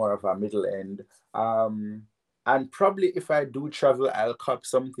 which is more of a middle end. And probably if I do travel, I'll cop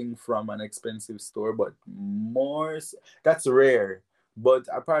something from an expensive store, but that's rare. But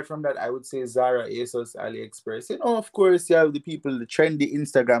apart from that, I would say Zara, ASOS, AliExpress. Of course, you have the people, the trendy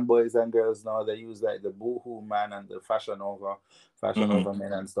Instagram boys and girls now. They use like the Boohoo man and the Fashion Mhm. Over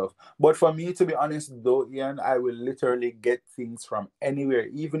men and stuff. But for me, to be honest, though, Ian, I will literally get things from anywhere,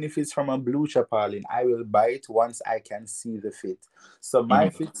 even if it's from a blue chapalin. I will buy it once I can see the fit. So my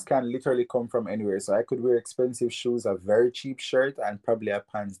Mhm. fits can literally come from anywhere. So I could wear expensive shoes, a very cheap shirt, and probably a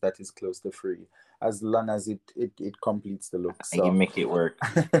pants that is close to free, as long as it completes the look. You So make it work.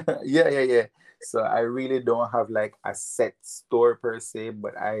 yeah. So I really don't have like a set store per se,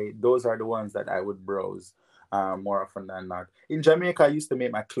 but I those are the ones that I would browse more often than not. In Jamaica, I used to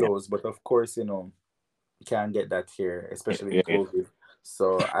make my Yeah. clothes, but of course, you can't get that here, especially in Yeah. COVID.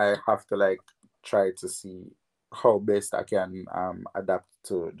 So I have to like try to see how best I can adapt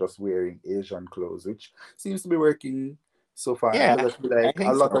to just wearing Asian clothes, which seems to be working so far Yeah, because I feel I like a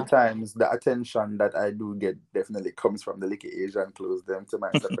think lot of so. times the attention that I do get definitely comes from the little Asian clothes, them to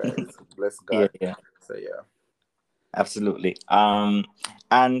my surprise. Bless Yeah, God. yeah, So yeah. absolutely.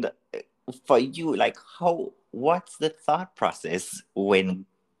 And for you, like, what's the thought process when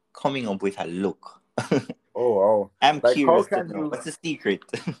coming up with a look? Oh, wow. I'm Like how curious to can know you what's the secret.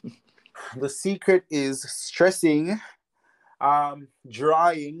 the secret is stressing,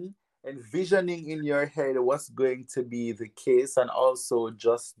 drawing, envisioning in your head what's going to be the case, and also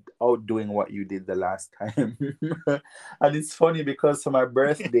just outdoing what you did the last time. And it's funny because for my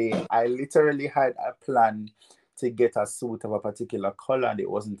birthday, I literally had a plan to get a suit of a particular color and it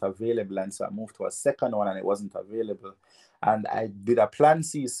wasn't available. And so I moved to a second one and it wasn't available. And I did a plan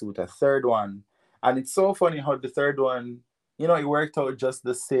C suit, a third one. And it's so funny how the third one, it worked out just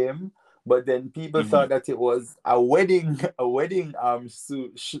the same, but then people Mhm. thought that it was a wedding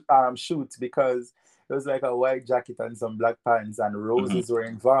shoot because it was like a white jacket and some black pants and Mhm. roses were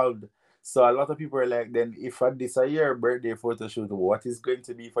involved. So a lot of people were like, then if at this a year birthday photo shoot, what is going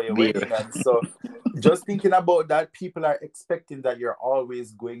to be for your Beer. wedding? And so just thinking about that, people are expecting that you're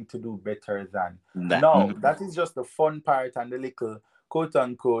always going to do better than. That. No, Mhm. that is just the fun part and the little quote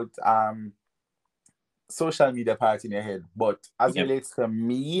unquote social media part in your head. But as Yep. relates to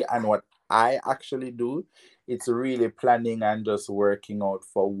me and what I actually do, it's really planning and just working out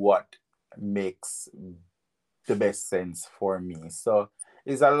for what makes the best sense for me. So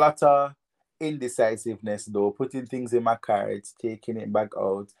it's a lot of indecisiveness though, putting things in my cards, taking it back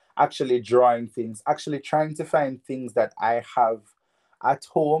out, actually drawing things, actually trying to find things that I have at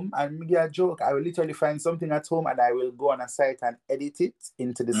home. And maybe a joke, I will literally find something at home and I will go on a site and edit it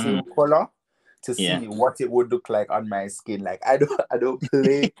into the Mhm. same color to Yeah. see what it would look like on my skin. Like I don't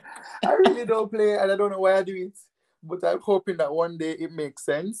play. I really don't play and I don't know why I do it. But I'm hoping that one day it makes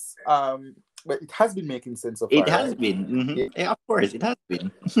sense. But it has been making sense so It far, has right? been. Yeah, Yeah, of course, it has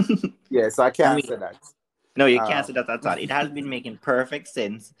been. yeah, so I I can't mean, say that. no, you can't Um, say that at all. It has been making perfect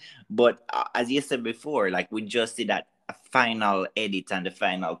sense. But as you said before, like we just did that final edit and the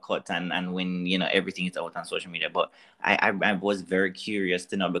final cut, and when everything is out on social media. But I was very curious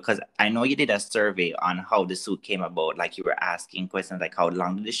to know because I know you did a survey on how the suit came about. Like you were asking questions like how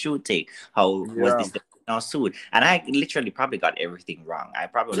long did the shoot take? How was yeah, this the final suit? And I literally probably got everything wrong. I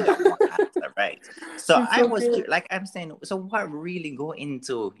probably only got one answer right. So it's I was okay. like I'm saying, so what really go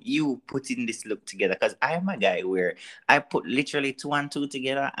into you putting this look together? Because I am a guy where I put literally two and two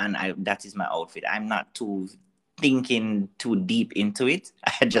together, and I that is my outfit. I'm not too thinking too deep into it.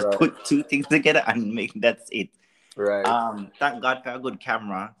 I just Right. put two things together and make that's it. Right. Thank God for a good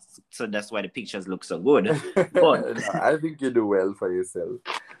camera, so that's why the pictures look so good. But No, I think you do well for yourself.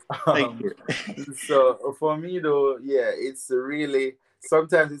 thank Um, you. so for me though, yeah, it's really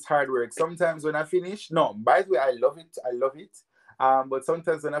sometimes it's hard work. Sometimes when I finish, no, by the way, I love it. I love it. But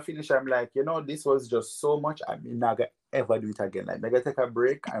sometimes when I finish, I'm like, this was just so much. I'm not gonna ever do it again. Like, I gotta take a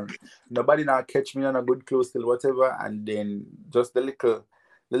break and nobody now catch me on a good close till whatever, and then just the little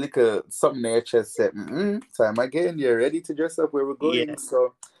something there just said, time again. You're ready to dress up where we're Yeah. going.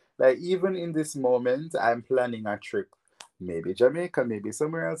 So, like even in this moment, I'm planning a trip, maybe Jamaica, maybe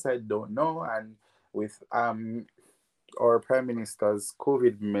somewhere else. I don't know. And with our prime minister's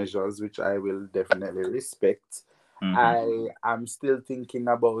COVID measures, which I will definitely respect, Mm-hmm. I am still thinking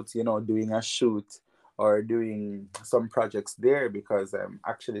about, doing a shoot or doing some projects there because I'm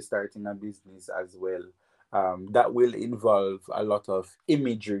actually starting a business as well. That will involve a lot of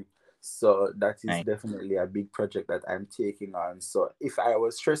imagery. So that is Right. definitely a big project that I'm taking on. So if I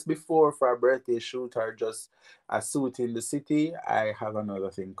was stressed before for a birthday shoot or just a suit in the city, I have another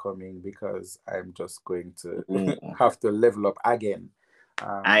thing coming because I'm just going to Ooh. have to level up again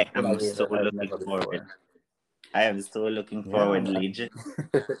I in a am way so that I've looking never forward. before. I am so looking Yeah, forward, man. Lidge.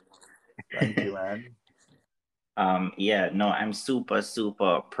 Thank you, man. Yeah, no, I'm super,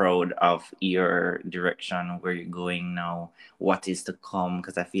 super proud of your direction, where you're going now, what is to come,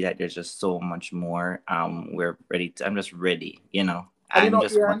 because I feel like there's just so much more. We're ready to, I'm just ready, And I'm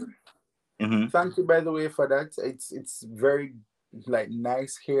just want. Ian, Mm-hmm. thank you by the way for that. It's very like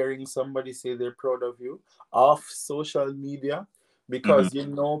nice hearing somebody say they're proud of you off social media Mm-hmm. because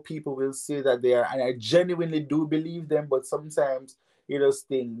people will say that they are, and I genuinely do believe them, but sometimes you just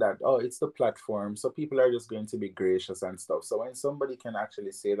think that, oh, it's the platform, so people are just going to be gracious and stuff. So when somebody can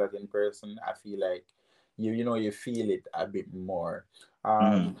actually say that in person, I feel like you feel it a bit more.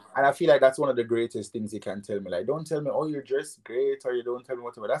 Mm-hmm. And I feel like that's one of the greatest things you can tell me. Like, don't tell me, oh, you're dressed great, or you don't tell me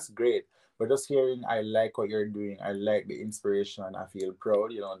whatever. That's great. But just hearing, I like what you're doing. I like the inspiration. I feel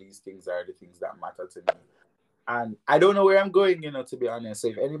proud. These things are the things that matter to me. And I don't know where I'm going, to be honest. So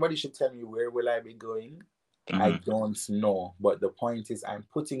if anybody should tell me where will I be going, I Mm-hmm. don't know. But the point is I'm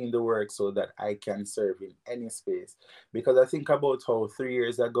putting in the work so that I can serve in any space. Because I think about how 3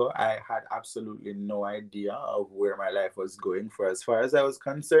 years ago I had absolutely no idea of where my life was going. For as far as I was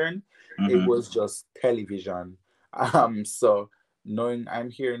concerned, it Mm-hmm. was just television. So knowing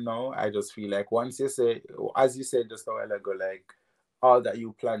I'm here now, I just feel like once you say, as you said just a while ago, like all that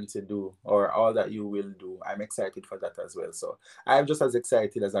you plan to do or all that you will do, I'm excited for that as well. So I'm just as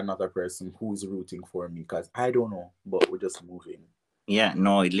excited as another person who's rooting for me because I don't know, but we're just moving. Yeah,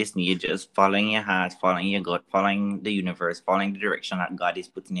 no, listen, you're just following your heart, following your gut, following the universe, following the direction that God is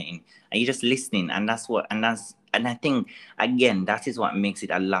putting you in. And you're just listening. And I think, again, that is what makes it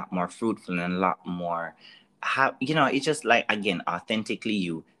a lot more fruitful and a lot more, it's just like, again, authentically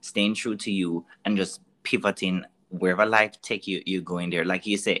you, staying true to you and just pivoting wherever life take you, you're going there. Like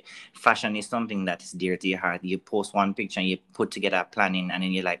you say, fashion is something that is dear to your heart. You post one picture and you put together a planning and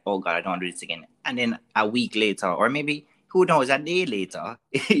then you're like, oh God, I don't want to do this again. And then a week later, or maybe who knows, a day later,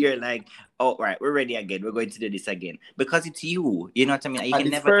 you're like, oh, right, we're ready again. We're going to do this again. Because it's you. You know what I mean? You And can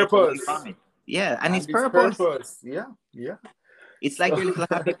it's never get away purpose. from it. Yeah, and it's And it's purpose. purpose. Yeah, yeah. It's like So your little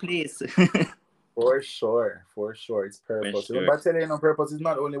happy place. for sure, for sure, it's For purpose. sure. Remember, I tell you, purpose is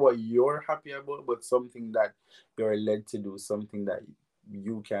not only what you're happy about, but something that you're led to do, something that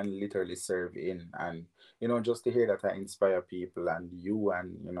you can literally serve in, and just to hear that I inspire people and you,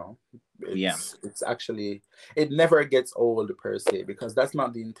 and Yeah, it's actually it never gets old per se because that's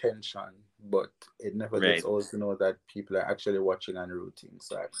not the intention, but it never gets right. old to know that people are actually watching and rooting.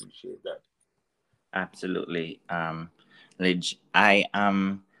 So I appreciate that. Absolutely. Lidge, I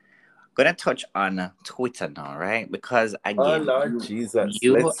am gonna touch on Twitter now, right? Because Oh again, Lord you Jesus,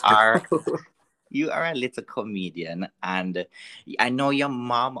 you let's are go. you are a little comedian, and I know your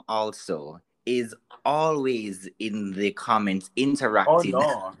mom also is always in the comments Oh interacting.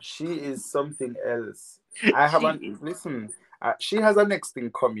 no, she is something else. I She haven't is. listen. She has a next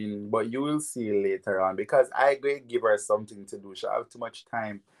thing coming, but you will see later on because I go give her something to do. She have too much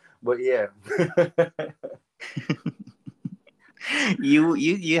time, but yeah.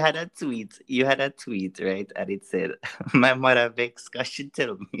 You had a tweet. You had a tweet, right? And it said, "My mother vexed because she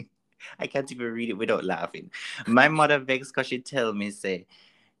tell me." I can't even read it without laughing. My mother vexed because she tell me say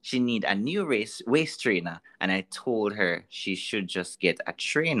she need a new race waist trainer, and I told her she should just get a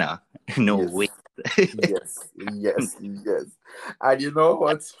trainer. No Yes, way. yes. And you know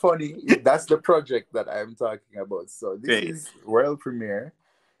what's funny? That's the project that I'm talking about. So this Right. is world premiere.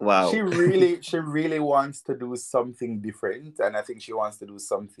 She Wow. really, she really wants to do something different, and I think she wants to do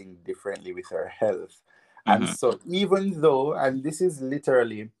something differently with her health. And so even though, and this is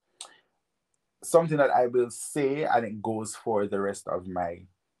literally something that I will say, and it goes for the rest of my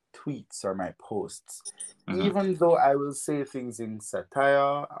tweets or my posts. Even though I will say things in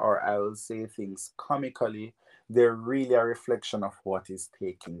satire or I will say things comically, they're really a reflection of what is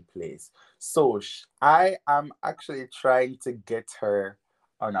taking place. So I am actually trying to get her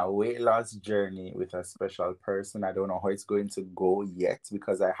on a weight loss journey with a special person. I don't know how it's going to go yet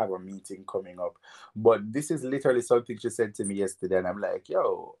because I have a meeting coming up. But this is literally something she said to me yesterday, and I'm like,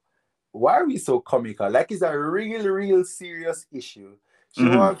 yo, why are we so comical? Like, it's a real serious issue. She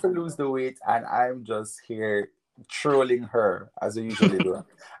wants to lose the weight, and I'm just here trolling her as I usually do.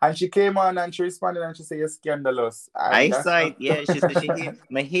 And she came on and she responded and she said, "You're scandalous." And I that's saw not... it. Yeah, she said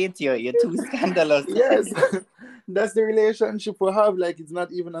I hate you. You're too scandalous. Yes, that's the relationship we have. Like, it's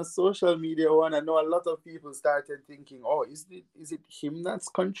not even a social media one. I know a lot of people started thinking, "Oh, is it him that's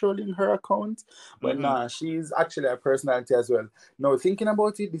controlling her account?" But nah, she's actually a personality as well. No, thinking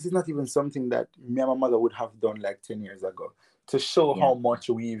about it, this is not even something that me and my mother would have done like 10 years ago, to show how much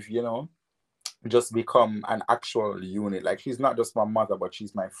we've, just become an actual unit. Like, she's not just my mother, but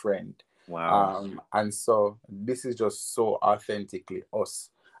she's my friend. Wow. And so this is just so authentically us.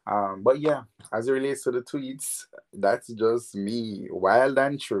 But yeah, as it relates to the tweets, that's just me. Wild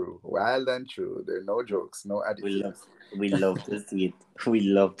and true. Wild and true. There are no jokes, no additives. We love to see it. We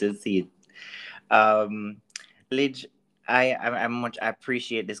love to see it. Lidge, I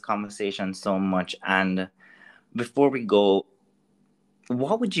appreciate this conversation so much. And before we go,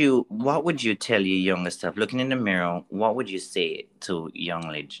 what would you tell your younger self? Looking in the mirror, what would you say to young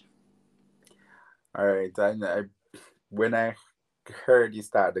Lidge? All right. And when I heard you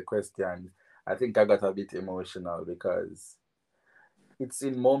start the question, I think I got a bit emotional because it's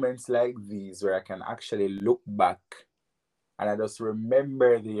in moments like these where I can actually look back and I just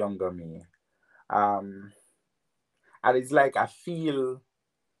remember the younger me. Um, and it's like I feel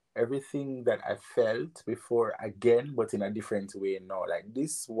everything that I felt before again, but in a different way now. Like,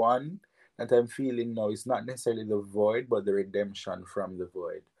 this one that I'm feeling now is not necessarily the void, but the redemption from the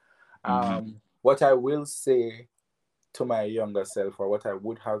void. What I will say to my younger self, or what I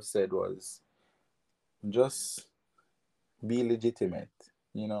would have said, was just be legitimate,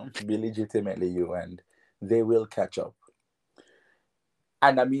 be legitimately you, and they will catch up.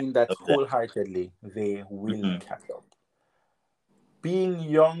 And I mean that Love that. wholeheartedly, they will catch up. Being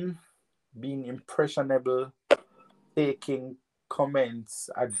young, being impressionable, taking comments,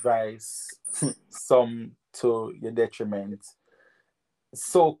 advice, some to your detriment,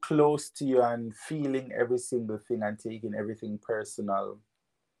 so close to you and feeling every single thing and taking everything personal.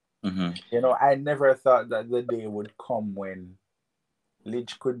 I never thought that the day would come when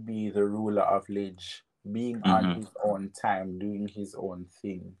Lidge could be the ruler of Lidge, being on his own time, doing his own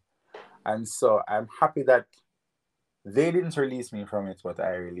thing. And so I'm happy that they didn't release me from it, but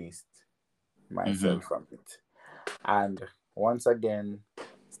I released myself from it. And once again,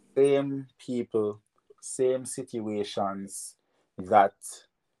 same people, same situations that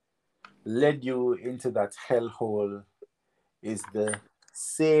led you into that hellhole is the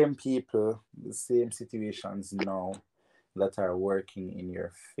same people, the same situations now that are working in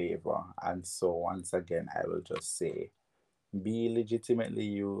your favor. And so once again, I will just say, be legitimately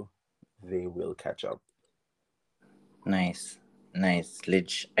you, they will catch up. Nice,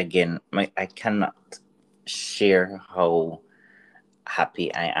 Lidge. Again, I cannot share how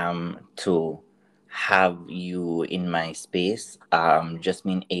happy I am to have you in my space. Just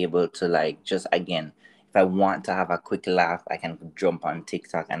being able to, like, just again, if I want to have a quick laugh, I can jump on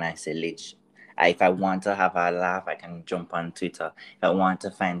TikTok and I say Lidge. If I want to have a laugh, I can jump on Twitter. If I want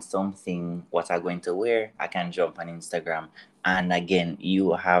to find something, what I'm going to wear, I can jump on Instagram. And again,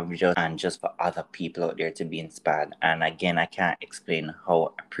 you have just for other people out there to be inspired. And again, I can't explain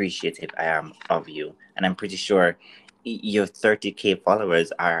how appreciative I am of you. And I'm pretty sure your 30K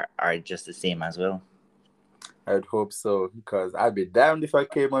followers are just the same as well. I'd hope so, because I'd be damned if I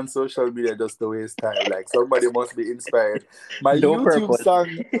came on social media just to waste time. Like, somebody must be inspired. My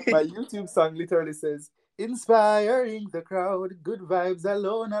YouTube song literally says, "Inspiring the crowd, good vibes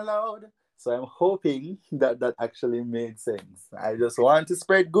alone allowed." So I'm hoping that actually made sense. I just want to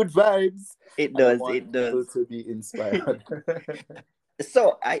spread good vibes. It and I does. want It does. people to be inspired.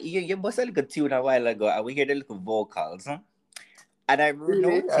 So you bust a little tune a while ago, and we hear the little vocals, huh? And I Really?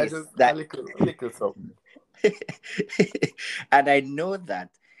 I noticed just that, a little something. and I know that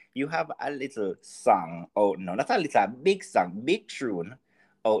you have a little song out now. Not a little, a big song, big tune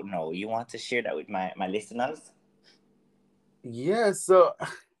out now. You want to share that with my listeners? Yeah, so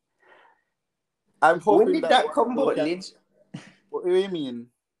I'm When hoping did that that one come day about, can... Lidge? What do you mean?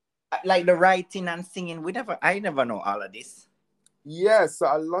 Like the writing and singing, I never know all of this. Yes, so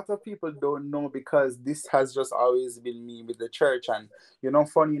a lot of people don't know because this has just always been me with the church. And,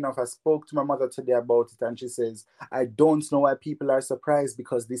 funny enough, I spoke to my mother today about it, and she says, I don't know why people are surprised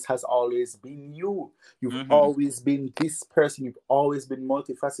because this has always been you. You've always been this person. You've always been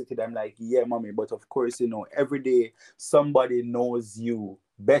multifaceted. I'm like, yeah, mommy. But of course, every day somebody knows you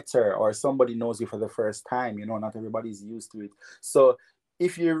better or somebody knows you for the first time. Not everybody's used to it. So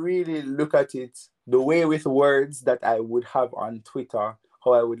if you really look at it, the way with words that I would have on Twitter,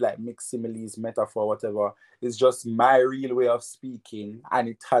 how I would like mix similes, metaphor, whatever, is just my real way of speaking, and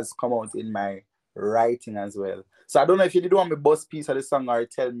it has come out in my writing as well. So I don't know if you did want me bust piece of the song or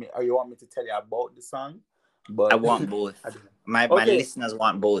you want me to tell you about the song. But I want both. My listeners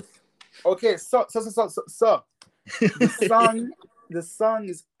want both. Okay, so the song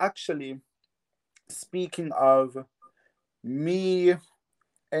is actually speaking of me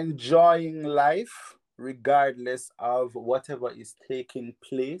enjoying life regardless of whatever is taking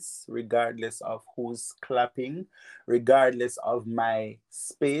place, regardless of who's clapping, regardless of my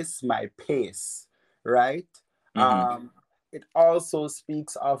space, my pace, right? It also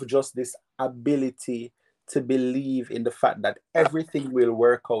speaks of just this ability to believe in the fact that everything will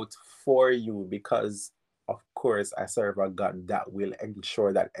work out for you because of course I serve a God that will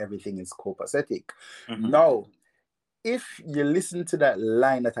ensure that everything is copacetic. Now, if you listen to that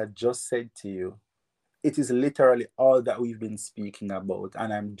line that I just said to you, it is literally all that we've been speaking about.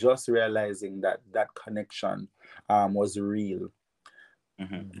 And I'm just realizing that that connection was real.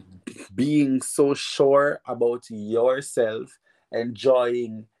 Being so sure about yourself,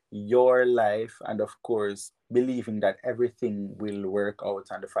 enjoying your life, and of course, believing that everything will work out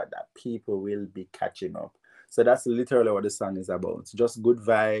and the fact that people will be catching up. So that's literally what the song is about. Just good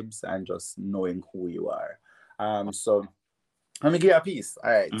vibes and just knowing who you are. So let me give you a piece.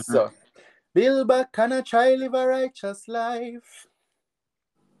 All right. So build back and I try live a righteous life.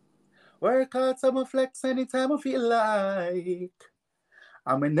 Work hard, some flex anytime I feel like.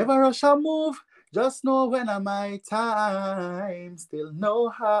 I may never rush or move, just know when I'm my time. Still no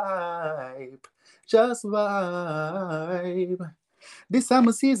hype, just vibe. This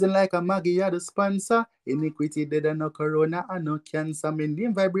summer season like a Maggie are the sponsor. Iniquity dead and no corona and no cancer. Me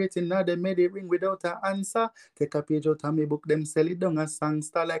name vibrating now they made it ring without an answer. Take a page out of me book them sell it down a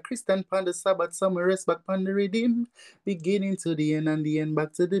songster. Like Christian pan the Sabbath summer rest back pan the redeem. Beginning to the end and the end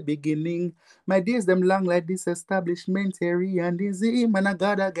back to the beginning. My days them long like this establishment and easy. Man I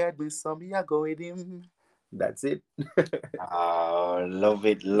gotta guide me some me I go with him. That's it. Oh, love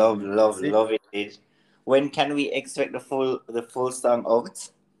it, love it. When can we expect the full song out?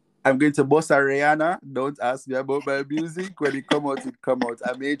 I'm going to boss a Rihanna. Don't ask me about my music. When it come out, it come out.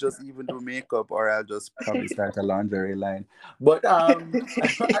 I may just even do makeup, or I'll just probably start a lingerie line. But I'm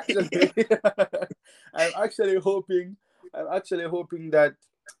actually hoping that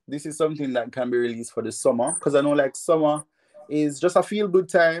this is something that can be released for the summer, because I know like summer is just a feel good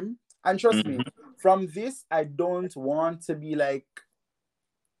time. And trust me, from this, I don't want to be like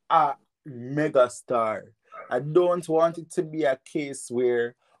a mega star. I don't want it to be a case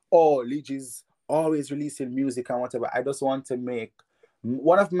where Lidge is always releasing music and whatever. I just want to make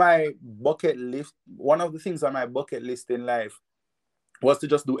one of the things on my bucket list in life was to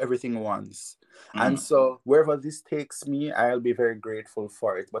just do everything once. And so wherever this takes me, I'll be very grateful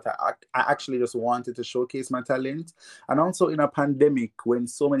for it. But I actually just wanted to showcase my talent. And also in a pandemic, when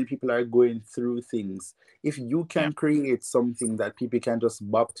so many people are going through things, if you can create something that people can just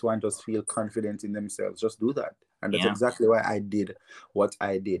bop to and just feel confident in themselves, just do that. And that's exactly why I did what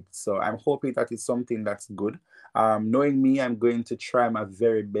I did. So I'm hoping that it's something that's good. Knowing me, I'm going to try my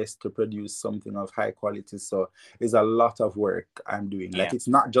very best to produce something of high quality. So it's a lot of work I'm doing. Like, it's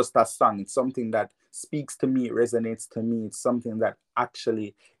not just a song. It's something that speaks to me, resonates to me. It's something that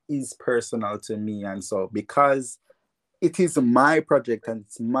actually is personal to me. And so because it is my project and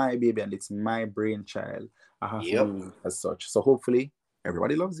it's my baby and it's my brainchild, I have to do it as such. So hopefully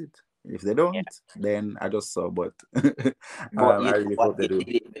everybody loves it. If they don't, then I just saw. But I really hope they do.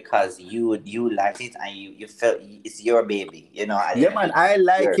 Did it because you liked it and you felt it's your baby, man, I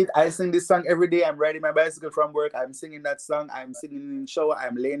like it. I sing this song every day. I'm riding my bicycle from work. I'm singing that song. I'm singing in the shower.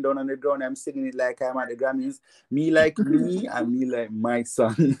 I'm laying down on the ground. I'm singing it like I'm at the Grammys. Me like me and me like my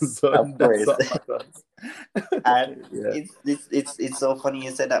son. So of that's course. what matters. And Yeah. it's so funny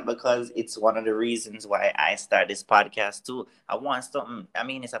you said that because it's one of the reasons why I start this podcast too. I want something. I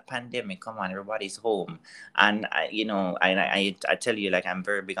mean, it's a pandemic. Come on, everybody's home, and I tell you, like, I'm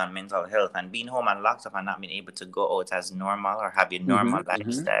very big on mental health, and being home and locked up and not being able to go out as normal or have your normal Mm-hmm.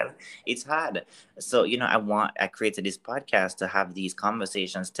 lifestyle, it's hard. So I created this podcast to have these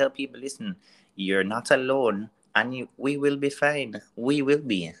conversations. Tell people, listen, you're not alone, and we will be fine. We will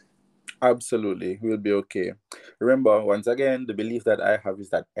be. Absolutely, we'll be okay. Remember, once again, the belief that I have is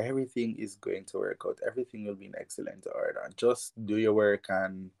that everything is going to work out. Everything will be in excellent order. Just do your work,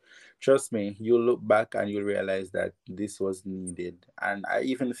 and trust me, you'll look back and you'll realize that this was needed. And I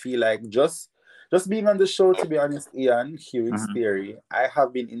even feel like just being on the show, to be honest, Ian, Hewitt's Mm-hmm. Theory, I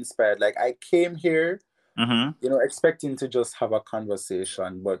have been inspired. Like I came here, Mm-hmm. expecting to just have a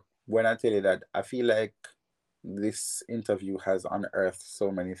conversation, but when I tell you that, I feel like this interview has unearthed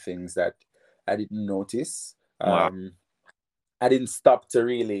so many things that I didn't notice. Wow. I didn't stop to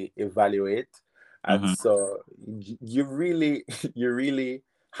really evaluate. And Mm-hmm. so you really, you really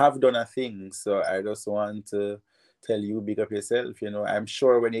have done a thing. So I just want to tell you, big up yourself. I'm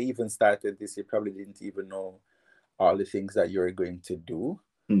sure when you even started this, you probably didn't even know all the things that you're going to do.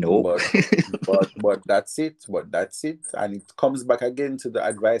 Nope. But but that's it. But that's it. And it comes back again to the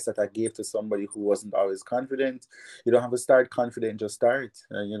advice that I gave to somebody who wasn't always confident. You don't have to start confident, just start.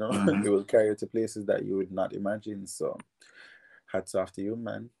 Mm-hmm. It will carry you to places that you would not imagine. So hats off to you,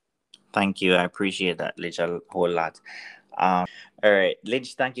 man. Thank you. I appreciate that, Lidge, a whole lot. All right,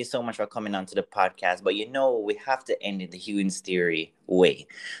 Lidge, thank you so much for coming on to the podcast. But we have to end it the Hewins Theory way.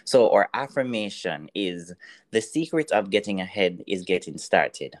 So our affirmation is the secret of getting ahead is getting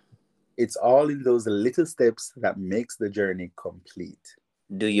started. It's all in those little steps that makes the journey complete.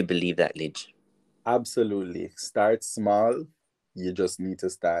 Do you believe that, Lidge? Absolutely. Start small. You just need to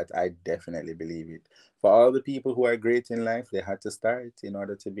start. I definitely believe it. For all the people who are great in life, they had to start in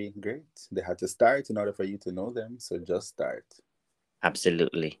order to be great. They had to start in order for you to know them. So just start.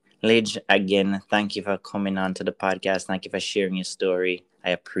 Absolutely. Lidge, again, thank you for coming on to the podcast. Thank you for sharing your story.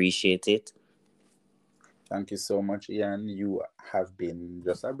 I appreciate it. Thank you so much, Ian. You have been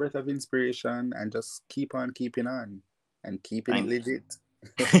just a breath of inspiration, and just keep on keeping on and keeping it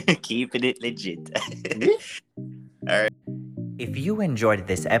legit. Keeping it legit. Yeah. If you enjoyed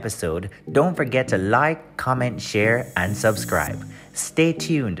this episode, don't forget to like, comment, share, and subscribe. Stay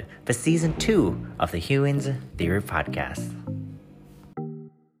tuned for season 2 of the Hewins Theory Podcast.